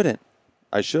 I shouldn't.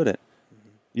 You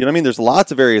know what I mean? There's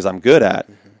lots of areas I'm good at.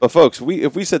 But folks,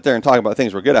 if we sit there and talk about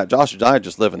things we're good at, Josh and I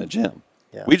just live in the gym.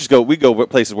 Yeah. We go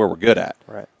places where we're good at.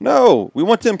 Right. No, we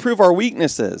want to improve our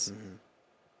weaknesses.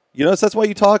 You know, so that's why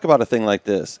you talk about a thing like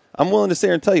this. I'm willing to sit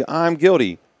here and tell you, I'm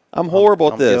guilty. I'm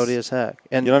horrible at this. I'm guilty as heck.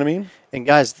 And, you know what I mean? And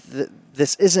guys,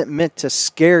 this isn't meant to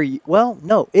scare you. Well,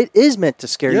 no, it is meant to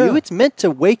scare you. It's meant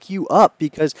to wake you up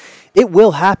because it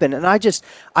will happen. And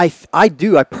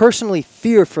I personally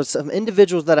fear for some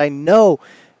individuals that I know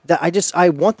that I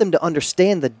want them to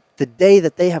understand the day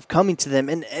that they have coming to them.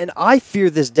 And I fear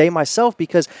this day myself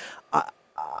because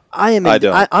I'm in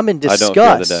disgust. I don't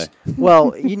fear the day.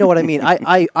 Well, you know what I mean.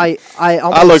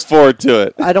 I look forward to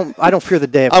it. I don't fear the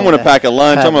day. I'm going to pack a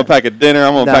lunch. I'm going to pack a dinner.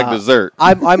 I'm going to pack dessert.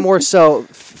 I more so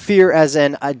fear as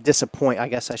in I disappoint. I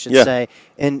guess I should say,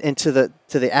 into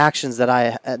the actions that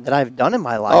I've done in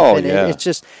my life. Oh, and it's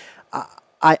just.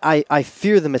 I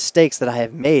fear the mistakes that I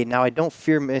have made. Now, I don't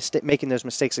fear making those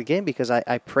mistakes again because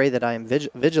I pray that I am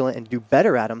vigilant and do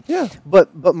better at them. Yeah.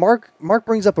 But Mark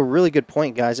brings up a really good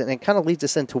point, guys, and it kind of leads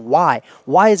us into why.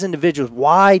 Why as individuals,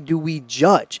 why do we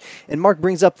judge? And Mark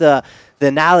brings up the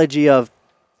analogy of,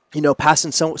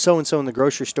 passing so-and-so in the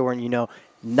grocery store and,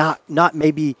 not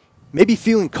maybe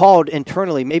feeling called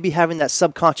internally, maybe having that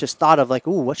subconscious thought of like,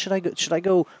 ooh, what should I go? Should I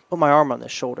go put my arm on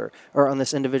this shoulder or on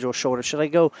this individual's shoulder? Should I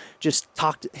go just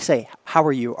say, how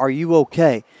are you? Are you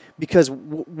okay? Because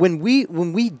when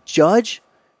we judge,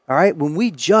 all right,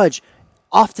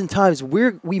 oftentimes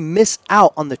we miss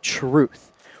out on the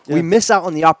truth. Yeah. We miss out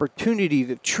on the opportunity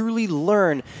to truly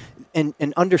learn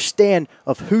and understand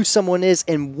of who someone is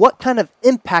and what kind of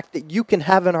impact that you can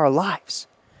have in our lives.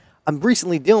 I'm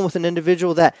recently dealing with an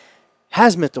individual that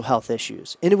has mental health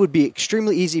issues, and it would be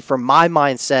extremely easy for my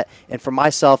mindset and for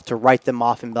myself to write them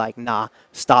off and be like, nah,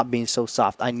 stop being so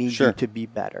soft. I need you to be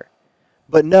better.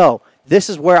 But no, this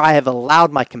is where I have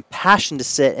allowed my compassion to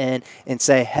sit in and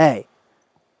say, hey,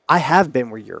 I have been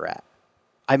where you're at.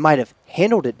 I might have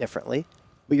handled it differently,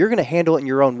 but you're going to handle it in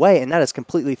your own way, and that is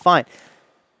completely fine.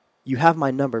 You have my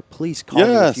number. Please call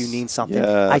me if you need something.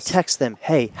 I text them,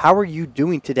 hey, how are you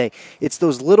doing today? It's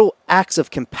those little acts of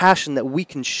compassion that we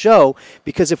can show,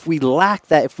 because if we lack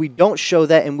that, if we don't show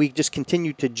that and we just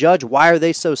continue to judge, why are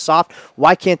they so soft?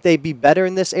 Why can't they be better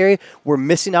in this area? We're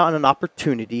missing out on an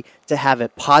opportunity to have a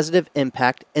positive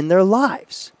impact in their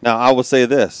lives. Now, I will say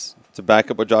this to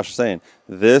back up what Josh is saying.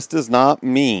 This does not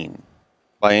mean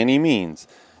by any means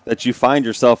that you find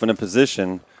yourself in a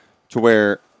position to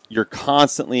where you're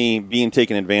constantly being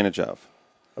taken advantage of.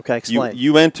 Okay, explain.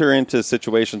 You enter into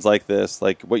situations like this,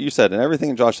 like what you said, and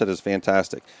everything Josh said is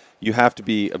fantastic. You have to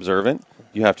be observant.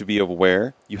 You have to be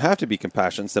aware. You have to be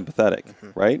compassionate, sympathetic,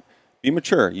 right? Be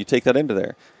mature. You take that into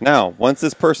there. Now, once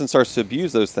this person starts to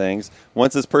abuse those things,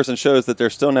 once this person shows that they're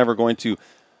still never going to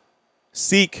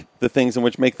seek the things in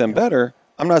which make them better,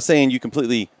 I'm not saying you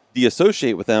completely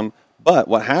deassociate with them, but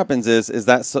what happens is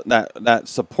that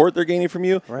support they're gaining from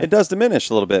you, it does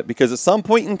diminish a little bit, because at some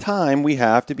point in time, we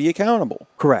have to be accountable.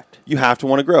 Correct. You have to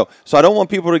want to grow. So I don't want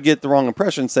people to get the wrong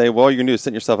impression and say, well, all you're going to do is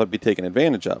set yourself up to be taken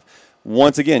advantage of.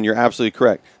 Once again, you're absolutely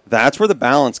correct. That's where the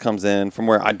balance comes in, from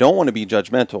where I don't want to be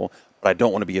judgmental, but I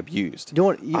don't want to be abused.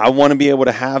 I want to be able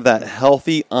to have that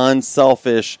healthy,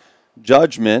 unselfish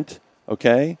judgment,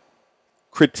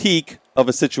 critique of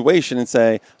a situation and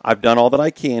say, I've done all that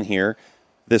I can here.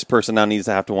 This person now needs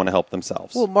to have to want to help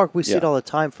themselves. Well, Mark, we see it all the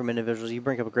time from individuals. You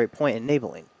bring up a great point,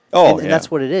 enabling. Oh, and that's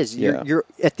what it is. You're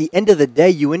at the end of the day,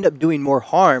 you end up doing more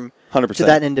harm 100%. To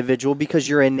that individual, because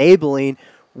you're enabling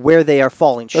where they are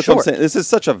falling short. That's what I'm saying. This is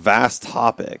such a vast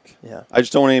topic. Yeah. I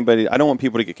just don't want I don't want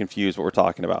people to get confused what we're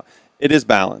talking about. It is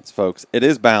balance, folks. It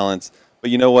is balance. But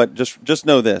you know what? Just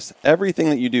know this. Everything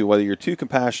that you do, whether you're too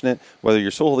compassionate, whether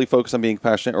you're solely focused on being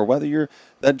compassionate, or whether you're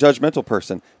that judgmental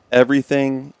person,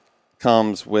 everything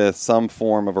comes with some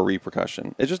form of a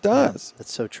repercussion. It just does. Yeah,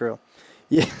 that's so true.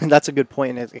 Yeah, that's a good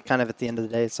point. And it kind of at the end of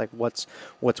the day, it's like what's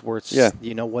worse. Yeah.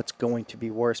 What's going to be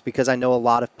worse? Because I know a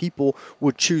lot of people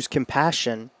would choose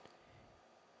compassion,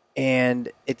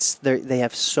 and they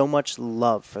have so much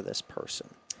love for this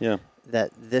person. Yeah.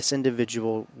 That this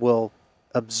individual will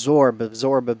absorb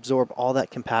all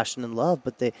that compassion and love,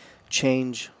 but the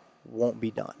change won't be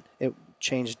done.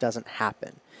 Change doesn't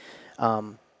happen.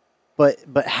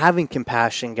 But having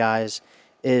compassion, guys,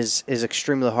 is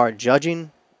extremely hard.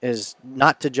 Judging is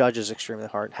not to judge is extremely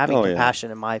hard. Having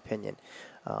compassion, in my opinion,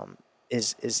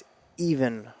 is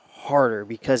even harder,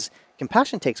 because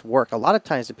compassion takes work. A lot of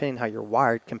times, depending on how you're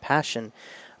wired, compassion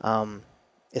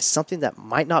is something that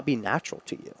might not be natural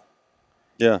to you.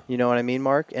 Yeah. You know what I mean,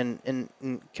 Mark? Even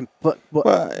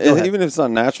if it's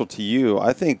not natural to you,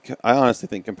 I honestly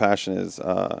think compassion is.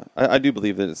 I do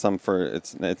believe that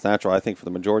it's natural. I think for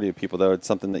the majority of people, though, it's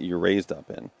something that you're raised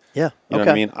up in. Yeah. You know what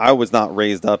I mean? I was not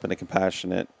raised up in a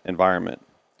compassionate environment.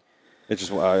 I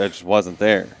just wasn't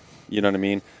there. You know what I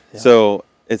mean? Yeah. So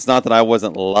it's not that I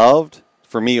wasn't loved.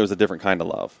 For me, it was a different kind of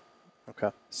love.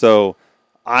 Okay. So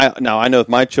I know with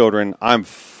my children, I'm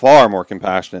far more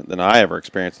compassionate than I ever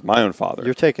experienced with my own father.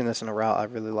 You're taking this in a route I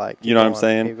really like. You know what I'm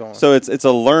saying? So it's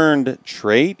a learned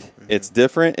trait. Mm-hmm. It's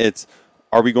different.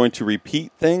 Are we going to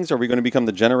repeat things? Are we going to become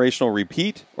the generational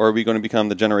repeat? Or are we going to become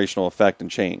the generational effect and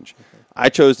change? Mm-hmm. I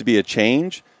chose to be a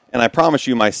change, and I promise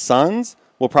you my sons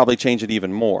will probably change it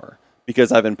even more,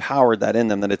 because I've empowered that in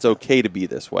them, that it's okay to be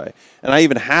this way. And I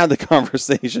even had the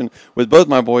conversation with both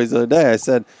my boys the other day. I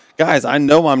said, guys, I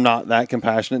know I'm not that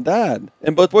compassionate dad.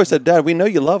 And both boys said, Dad, we know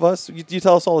you love us. You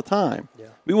tell us all the time. Yeah.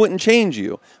 We wouldn't change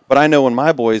you. But I know when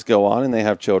my boys go on and they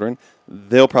have children,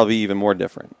 they'll probably be even more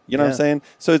different. You know what I'm saying?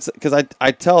 So it's because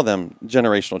I tell them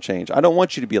generational change. I don't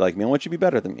want you to be like me. I want you to be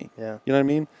better than me. Yeah. You know what I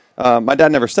mean? My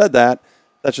dad never said that.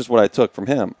 That's just what I took from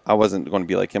him. I wasn't going to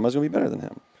be like him. I was going to be better than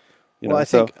him. I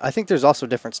think there's also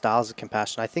different styles of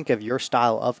compassion. I think of your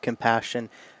style of compassion,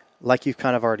 like you've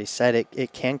kind of already said,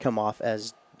 it can come off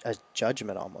as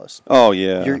judgment almost. Oh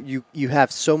yeah. You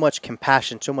have so much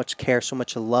compassion, so much care, so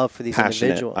much love for these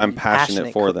individuals. I'm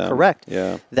passionate for them. Correct.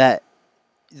 Yeah. That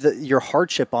your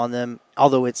hardship on them,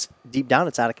 although it's deep down,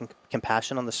 it's out of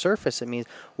compassion. On the surface, it means,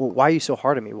 well, why are you so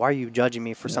hard on me? Why are you judging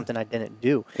me for something I didn't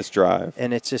do? It's drive,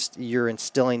 and it's just you're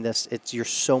instilling this.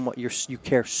 You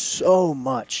care so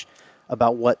much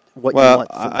about what you Well, want.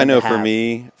 I know to for have.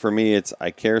 me, it's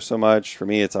I care so much. For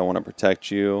me, it's I want to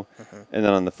protect you. And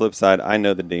then on the flip side, I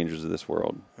know the dangers of this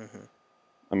world.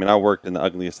 I mean, I worked in the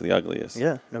ugliest of the ugliest.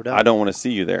 Yeah, no doubt. I don't want to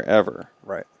see you there ever.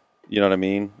 Right. You know what I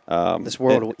mean? This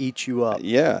world will eat you up.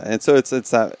 Yeah, and so it's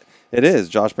that it is.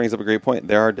 Josh brings up a great point.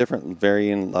 There are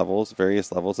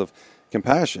various levels of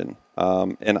compassion.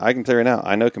 And I can tell you right now,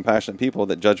 I know compassionate people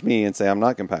that judge me and say I'm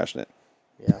not compassionate.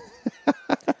 Yeah.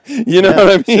 You know Yeah, what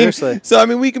I mean? seriously. So I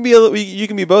mean, you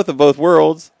can be both of both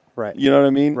worlds. Right. You know what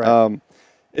I mean? Right.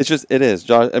 It is,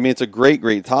 Josh. I mean, it's a great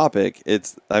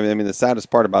the saddest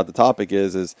part about the topic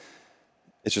is it's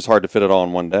just hard to fit it all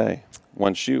in one day,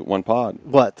 one shoot, one pod.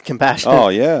 What, compassion? Oh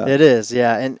yeah, It is.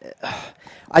 Yeah, and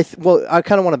I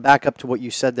kind of want to back up to what you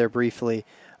said there briefly.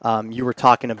 You were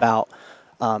talking about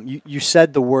you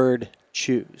said the word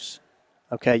choose.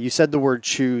 Okay, you said the word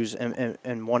choose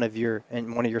in one of your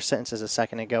sentences a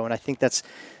second ago, and I think that's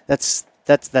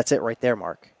it right there,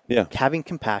 Mark. Yeah. Having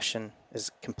compassion is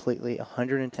completely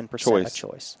 110% a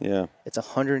choice. Yeah. It's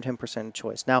 110% a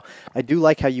choice. Now, I do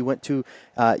like how you went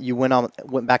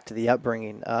back to the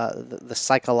upbringing, the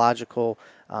psychological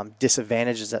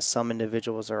disadvantages that some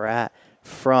individuals are at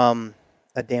from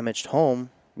a damaged home.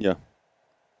 Yeah.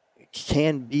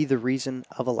 Can be the reason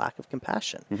of a lack of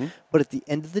compassion. Mm-hmm. But at the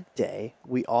end of the day,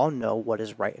 we all know what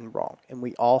is right and wrong, and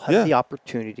we all have the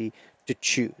opportunity to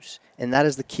choose. And that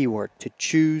is the key word, to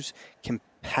choose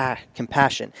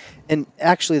compassion. And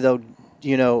actually, though,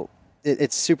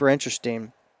 it's super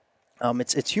interesting.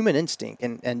 It's human instinct,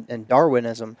 and Darwin,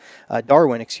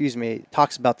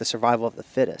 talks about the survival of the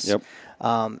fittest. Yep.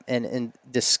 And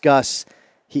discuss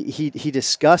he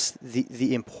discussed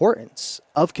the importance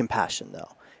of compassion,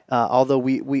 though. Although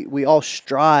we all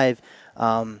strive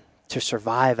to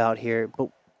survive out here, but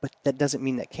that doesn't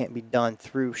mean that can't be done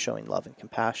through showing love and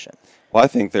compassion. Well, I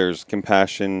think there's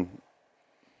compassion.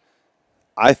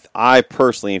 I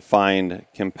personally find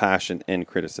compassion in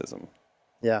criticism.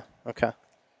 Yeah. Okay.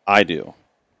 I do.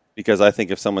 Because I think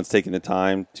if someone's taking the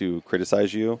time to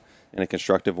criticize you in a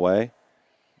constructive way,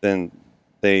 then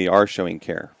they are showing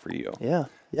care for you. Yeah.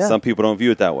 Yeah. Some people don't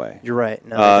view it that way. You're right.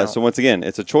 No, they don't. So once again,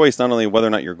 it's a choice not only whether or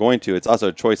not you're going to, it's also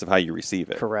a choice of how you receive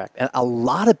it. Correct. And a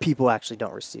lot of people actually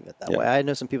don't receive it that Yeah. way. I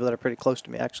know some people that are pretty close to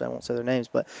me. Actually, I won't say their names,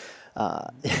 but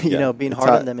being It's hard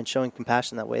how- on them and showing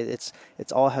compassion that way, it's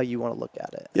all how you want to look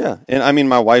at it. Yeah. And I mean,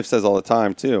 my wife says all the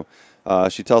time, too.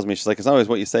 She tells me, she's like, it's not always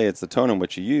what you say, it's the tone in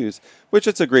which you use, which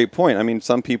it's a great point. I mean,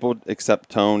 some people accept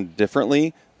tone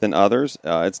differently than others.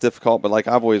 It's difficult, but like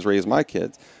I've always raised my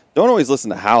kids, don't always listen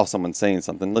to how someone's saying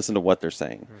something. Listen to what they're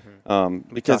saying,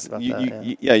 because talked about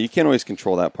you can't always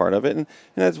control that part of it. And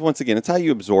that's, once again, it's how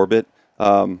you absorb it.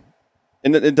 And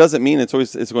it doesn't mean it's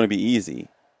going to be easy.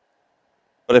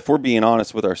 But if we're being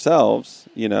honest with ourselves,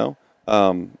 and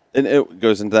it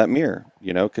goes into that mirror,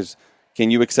 because can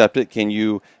you accept it? Can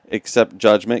you accept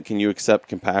judgment? Can you accept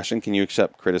compassion? Can you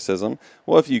accept criticism?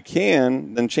 Well, if you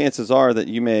can, then chances are that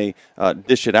you may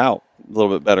dish it out a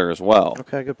little bit better as well.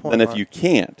 Okay, good point. Than if Mark. you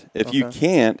can't. If you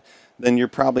can't, then you're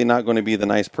probably not going to be the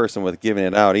nice person with giving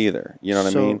it out either. You know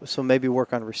what I mean? So maybe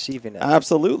work on receiving it.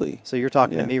 Absolutely. So you're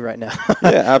talking Yeah. to me right now. Yeah,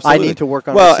 absolutely. I need to work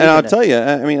on Well, receiving and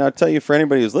it. I'll tell you for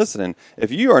anybody who's listening,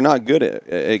 if you are not good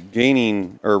at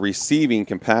gaining or receiving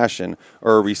compassion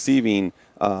or receiving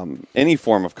any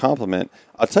form of compliment,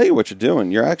 I'll tell you what you're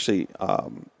doing. You're actually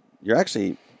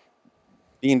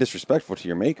being disrespectful to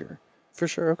your maker. For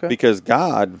sure, okay. Because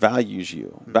God valued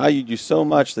you so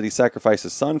much that he sacrificed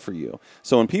his son for you.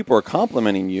 So when people are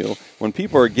complimenting you, when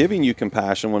people are giving you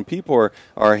compassion, when people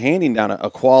are handing down a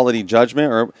quality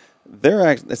judgment,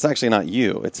 it's actually not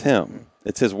you, it's him.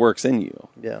 It's his works in you.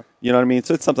 Yeah. You know what I mean?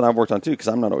 So it's something I've worked on too, because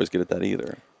I'm not always good at that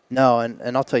either. No,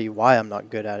 and I'll tell you why I'm not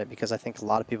good at it, because I think a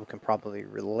lot of people can probably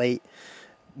relate.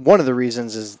 One of the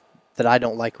reasons is that I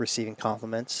don't like receiving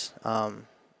compliments.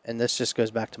 And this just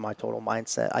goes back to my total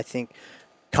mindset. I think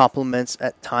compliments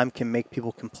at times can make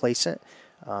people complacent.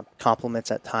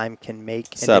 Compliments at times can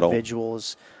make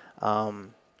individuals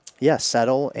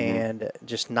settle and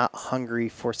just not hungry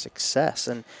for success.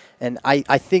 And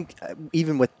I think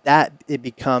even with that, it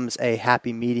becomes a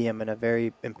happy medium and a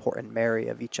very important marry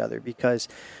of each other, because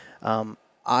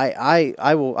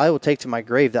I will take to my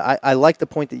grave that I like the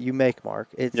point that you make, Mark.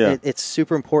 It's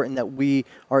super important that we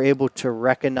are able to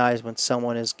recognize when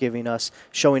someone is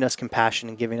showing us compassion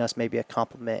and giving us maybe a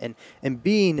compliment, and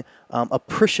being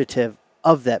appreciative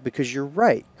of that, because you're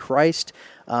right. Christ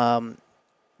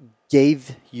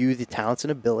gave you the talents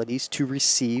and abilities to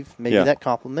receive maybe Yeah. that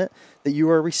compliment that you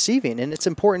are receiving. And it's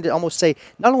important to almost say,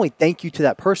 not only thank you to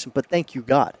that person, but thank you,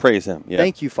 God. Praise him. Yeah.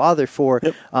 Thank you, Father, for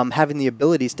Yep. having the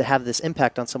abilities to have this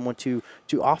impact on someone to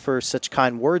offer such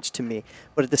kind words to me.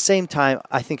 But at the same time,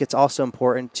 I think it's also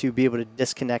important to be able to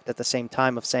disconnect at the same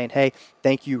time of saying, hey,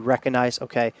 thank you, recognize,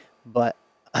 okay, but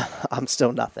I'm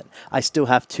still nothing. I still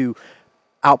have to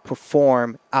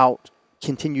outperform,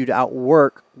 continue to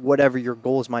outwork whatever your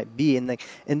goals might be. And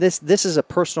this is a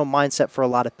personal mindset for a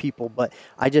lot of people, but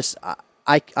I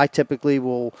typically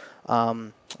will,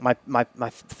 my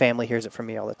family hears it from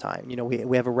me all the time. You know,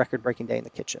 we have a record-breaking day in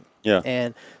the kitchen. Yeah.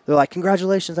 And they're like,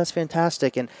 congratulations, that's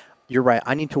fantastic. And you're right.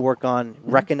 I need to work on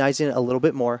recognizing it a little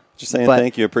bit more. Just saying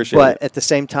thank you, appreciate it. But at the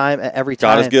same time, every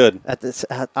time. God is good.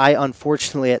 I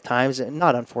unfortunately at times, and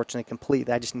not unfortunately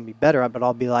completely, I just need to be better, but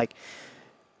I'll be like,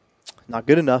 not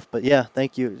good enough, but yeah,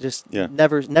 thank you. Just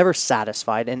never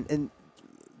satisfied. And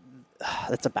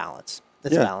it's a balance.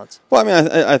 It's a balance. Well, I mean,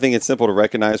 I think it's simple to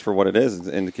recognize for what it is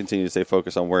and to continue to stay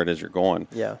focused on where it is you're going.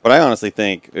 Yeah. But I honestly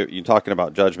think, you're talking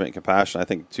about judgment and compassion, I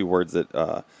think two words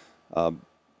that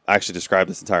actually describe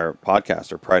this entire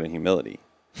podcast are pride and humility.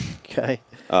 Okay.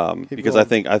 Because I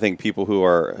think people who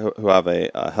have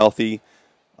a healthy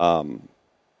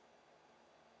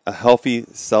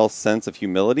self sense of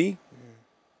humility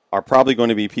are probably going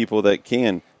to be people that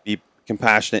can be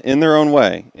compassionate in their own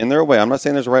way. In their way. I'm not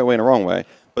saying there's a right way and a wrong way,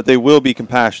 but they will be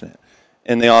compassionate.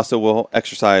 And they also will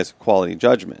exercise quality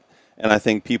judgment. And I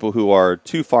think people who are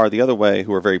too far the other way,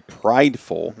 who are very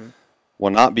prideful, will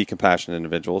not be compassionate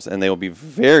individuals, and they will be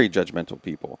very judgmental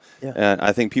people. Yeah. And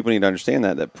I think people need to understand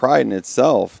that pride in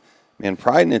itself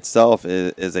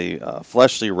is a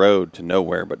fleshly road to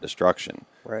nowhere but destruction.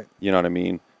 Right. You know what I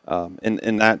mean?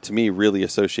 And that to me really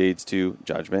associates to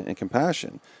judgment and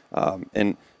compassion.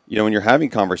 And you know, when you're having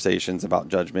conversations about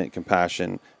judgment,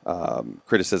 compassion,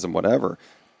 criticism, whatever,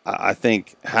 I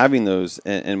think having those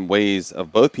in ways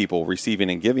of both people receiving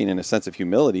and giving in a sense of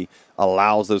humility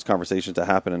allows those conversations to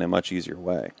happen in a much easier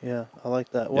way. Yeah, I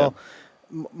like that. Well,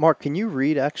 Mark, can you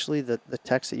read actually the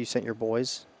text that you sent your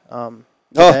boys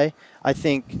today? I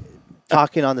think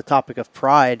talking on the topic of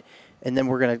pride, and then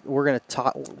we're gonna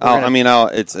talk.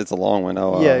 It's a long one.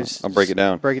 I'll break it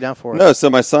down. Break it down for us. No,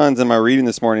 so my sons in my reading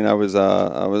this morning, I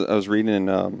was reading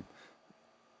in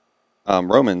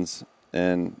Romans,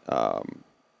 and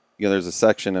there's a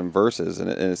section in verses, and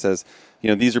it says,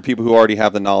 these are people who already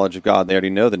have the knowledge of God. They already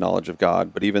know the knowledge of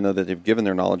God, but even though that they've given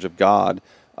their knowledge of God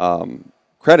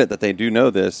credit that they do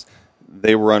know this,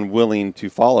 they were unwilling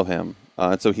to follow Him,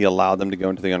 and so He allowed them to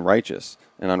go into the unrighteous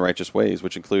ways,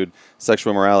 which include sexual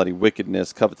immorality,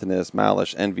 wickedness, covetousness,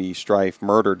 malice, envy, strife,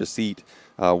 murder, deceit,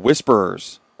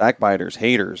 whisperers, backbiters,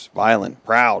 haters, violent,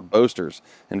 proud, boasters,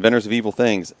 inventors of evil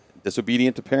things,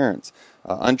 disobedient to parents,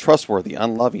 untrustworthy,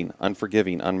 unloving,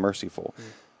 unforgiving, unmerciful.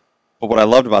 But what I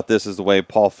loved about this is the way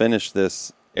Paul finished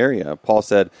this area. Paul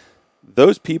said,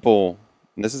 those people,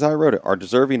 and this is how I wrote it, are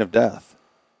deserving of death,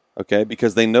 okay,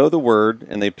 because they know the word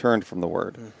and they've turned from the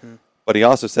word. Mm-hmm. But he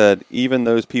also said, even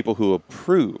those people who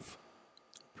approve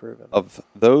of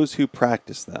those who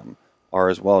practice them are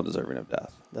as well deserving of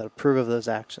death. That approve of those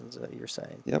actions that you're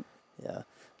saying. Yep. Yeah.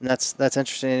 And that's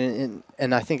interesting,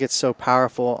 and I think it's so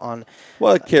powerful on.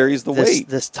 Well, it carries the weight.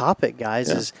 This topic, guys,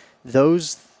 is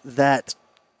those that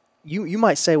you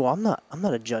might say, well, I'm not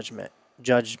a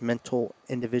judgmental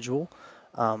individual,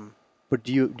 but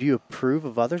do you approve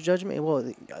of others' judgment? Well,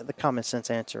 the common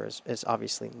sense answer is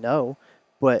obviously no,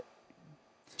 but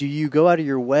do you go out of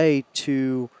your way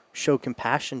to show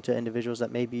compassion to individuals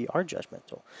that maybe are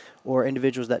judgmental, or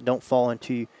individuals that don't fall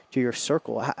into your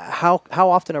circle? How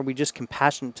often are we just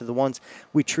compassionate to the ones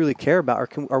we truly care about, or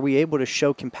are we able to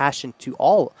show compassion to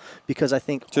all? Because I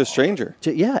think to a stranger.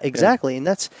 Exactly, and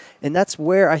that's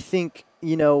where I think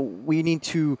we need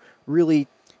to really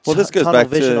this goes back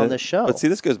vision to on this show. But see,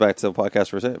 this goes back to the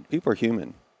podcast where people are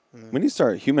human. We need to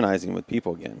start humanizing with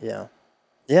people again.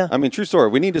 Yeah. I mean, true story.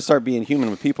 We need to start being human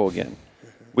with people again.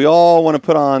 We all want to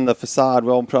put on the facade.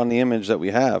 We all put on the image that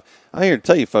we have. I'm here to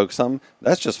tell you folks something.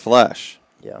 That's just flesh.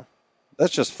 Yeah.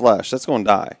 That's just flesh. That's going to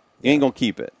die. You ain't going to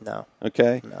keep it. No.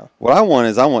 Okay? No. What I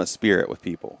want spirit with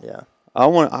people. Yeah. I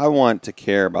want to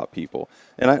care about people.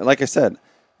 And like I said,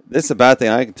 this is a bad thing.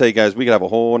 I can tell you guys, we could have a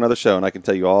whole another show, and I can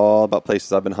tell you all about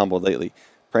places I've been humbled lately.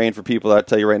 Praying for people that I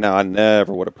tell you right now I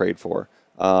never would have prayed for.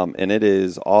 And it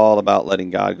is all about letting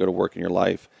God go to work in your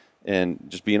life and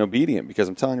just being obedient, because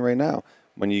I'm telling you right now,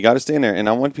 when you got to stand there, and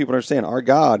I want people to understand, our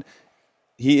God,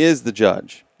 He is the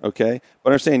judge, okay?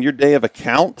 But understand, your day of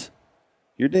account,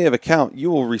 your day of account, you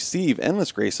will receive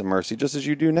endless grace and mercy just as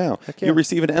you do now. Heck yeah. You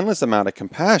receive an endless amount of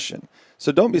compassion.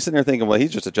 So don't be sitting there thinking, well,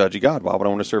 he's just a judgy God. Why would I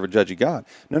want to serve a judgy God?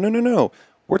 No.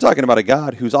 We're talking about a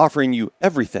God who's offering you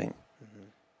everything. Mm-hmm.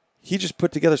 He just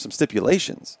put together some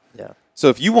stipulations. Yeah. So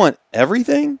if you want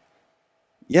everything,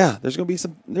 yeah, there's going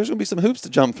to be some hoops to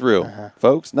jump through,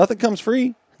 folks. Nothing comes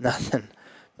free. Nothing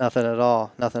at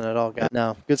all, guys.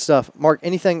 No, good stuff. Mark,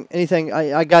 anything?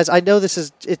 I guys, I know this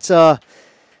is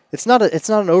it's not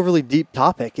an overly deep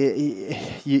topic.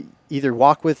 You either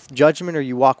walk with judgment or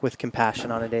you walk with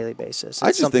compassion on a daily basis.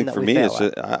 I just think for me, it's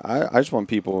just, I just want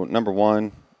people, number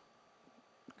one,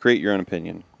 create your own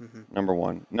opinion. Mm-hmm. Number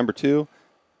one. Number two,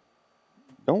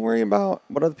 don't worry about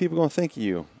what other people are going to think of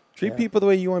you. Treat people the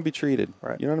way you want to be treated.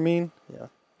 Right. You know what I mean? Yeah.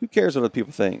 Who cares what other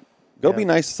people think? Go be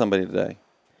nice to somebody today.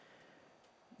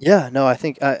 Yeah. No, I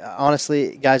think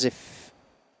honestly, guys, if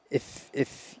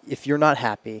you're not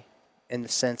happy in the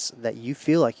sense that you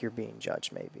feel like you're being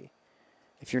judged, maybe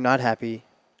if you're not happy,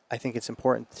 I think it's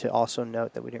important to also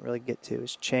note that we didn't really get to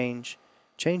is change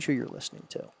who you're listening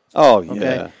to. Oh, okay?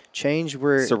 yeah. Change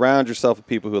where... Surround yourself with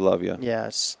people who love you.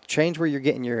 Yes. Change where you're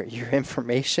getting your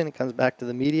information. It comes back to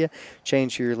the media.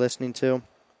 Change who you're listening to.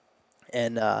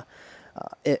 And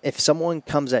if someone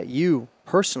comes at you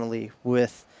personally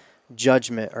with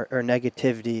judgment or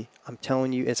negativity, I'm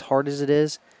telling you, as hard as it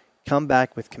is, come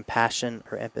back with compassion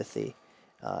or empathy.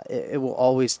 It'll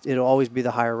always be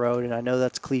the higher road. And I know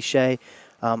that's cliche.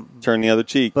 Turn the other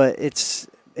cheek. But it's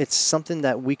something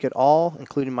that we could all,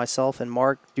 including myself and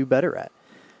Mark, do better at.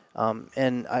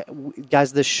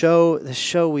 Guys, the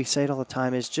show, we say it all the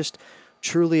time, is just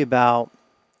truly about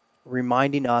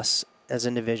reminding us as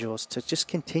individuals to just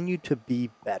continue to be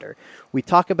better. We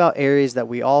talk about areas that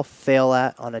we all fail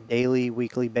at on a daily,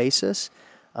 weekly basis,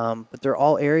 but they're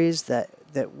all areas that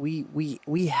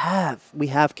we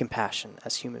have compassion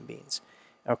as human beings.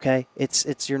 Okay,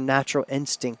 it's your natural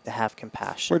instinct to have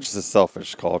compassion. We're just a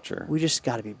selfish culture. We just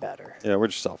got to be better. Yeah, we're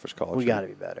just selfish culture. We got to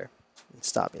be better and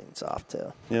stop being soft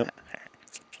too. Yep.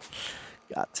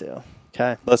 Got to.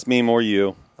 Okay. Less me, more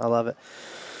you. I love it.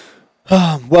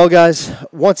 Well, guys,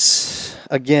 once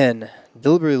again,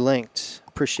 Deliberately Linked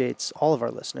appreciates all of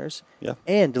our listeners. Yeah.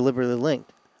 And Deliberately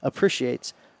Linked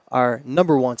appreciates our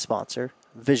number one sponsor,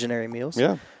 Visionary Meals.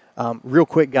 Yeah. Real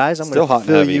quick, guys, I'm going to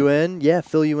fill you in. Yeah,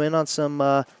 fill you in on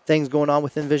some things going on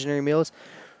within Visionary Meals.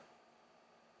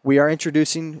 We are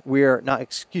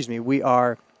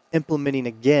implementing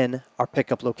again our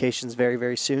pickup locations very,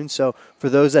 very soon. So for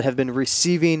those that have been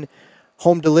receiving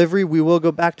home delivery, we will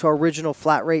go back to our original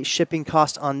flat rate shipping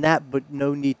cost on that, but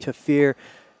no need to fear.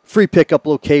 Free pickup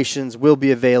locations will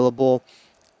be available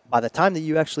by the time that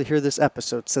you actually hear this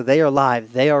episode. So they are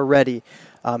live. They are ready.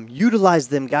 Utilize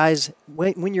them, guys,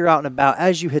 when you're out and about,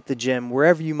 as you hit the gym,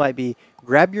 wherever you might be.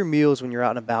 Grab your meals when you're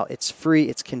out and about. It's free.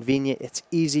 It's convenient. It's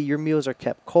easy. Your meals are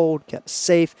kept cold, kept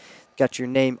safe. Got your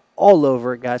name all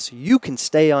over it, guys, so you can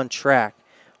stay on track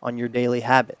on your daily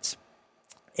habits.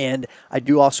 And I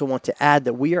do also want to add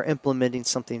that we are implementing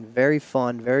something very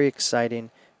fun, very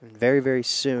exciting, and very, very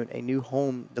soon, a new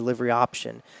home delivery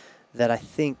option that I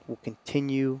think will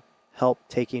continue help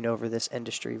taking over this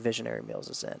industry Visionary Meals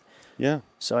is in. Yeah.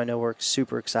 So I know we're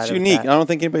super excited. It's unique. About I don't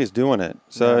think anybody's doing it.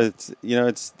 So No.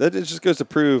 it just goes to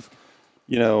prove,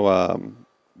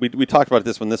 we talked about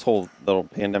this when this whole little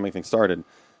pandemic thing started.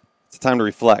 It's time to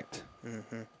reflect.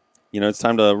 Mm-hmm. It's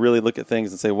time to really look at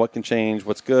things and say what can change,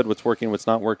 what's good, what's working, what's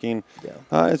not working. Yeah.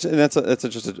 That's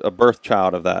just a birth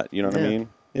child of that. You know what I mean?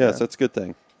 Yeah. So it's a good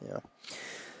thing. Yeah.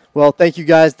 Well, thank you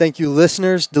guys. Thank you,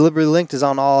 listeners. Deliberately Linked is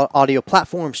on all audio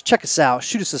platforms. Check us out.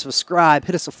 Shoot us a subscribe.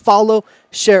 Hit us a follow.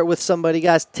 Share it with somebody,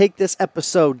 guys. Take this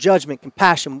episode, judgment,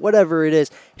 compassion, whatever it is.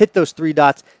 Hit those 3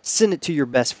 dots. Send it to your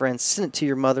best friend. Send it to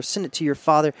your mother. Send it to your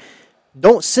father.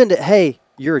 Don't send it, hey,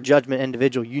 you're a judgment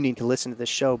individual. You need to listen to this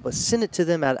show. But send it to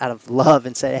them out of love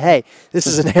and say, hey, this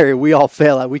is an area we all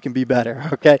fail at. We can be better,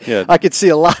 okay? Yeah. I could see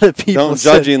a lot of people. Don't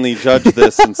judgingly judge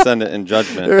this and send it in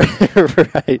judgment.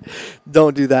 Right.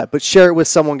 Don't do that. But share it with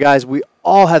someone, guys. We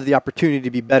all have the opportunity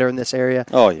to be better in this area.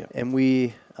 Oh, yeah. And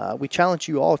we challenge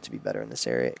you all to be better in this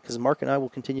area because Mark and I will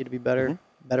continue to be better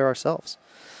ourselves.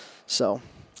 So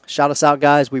shout us out,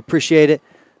 guys. We appreciate it.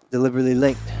 Deliberately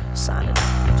Linked. Signing out.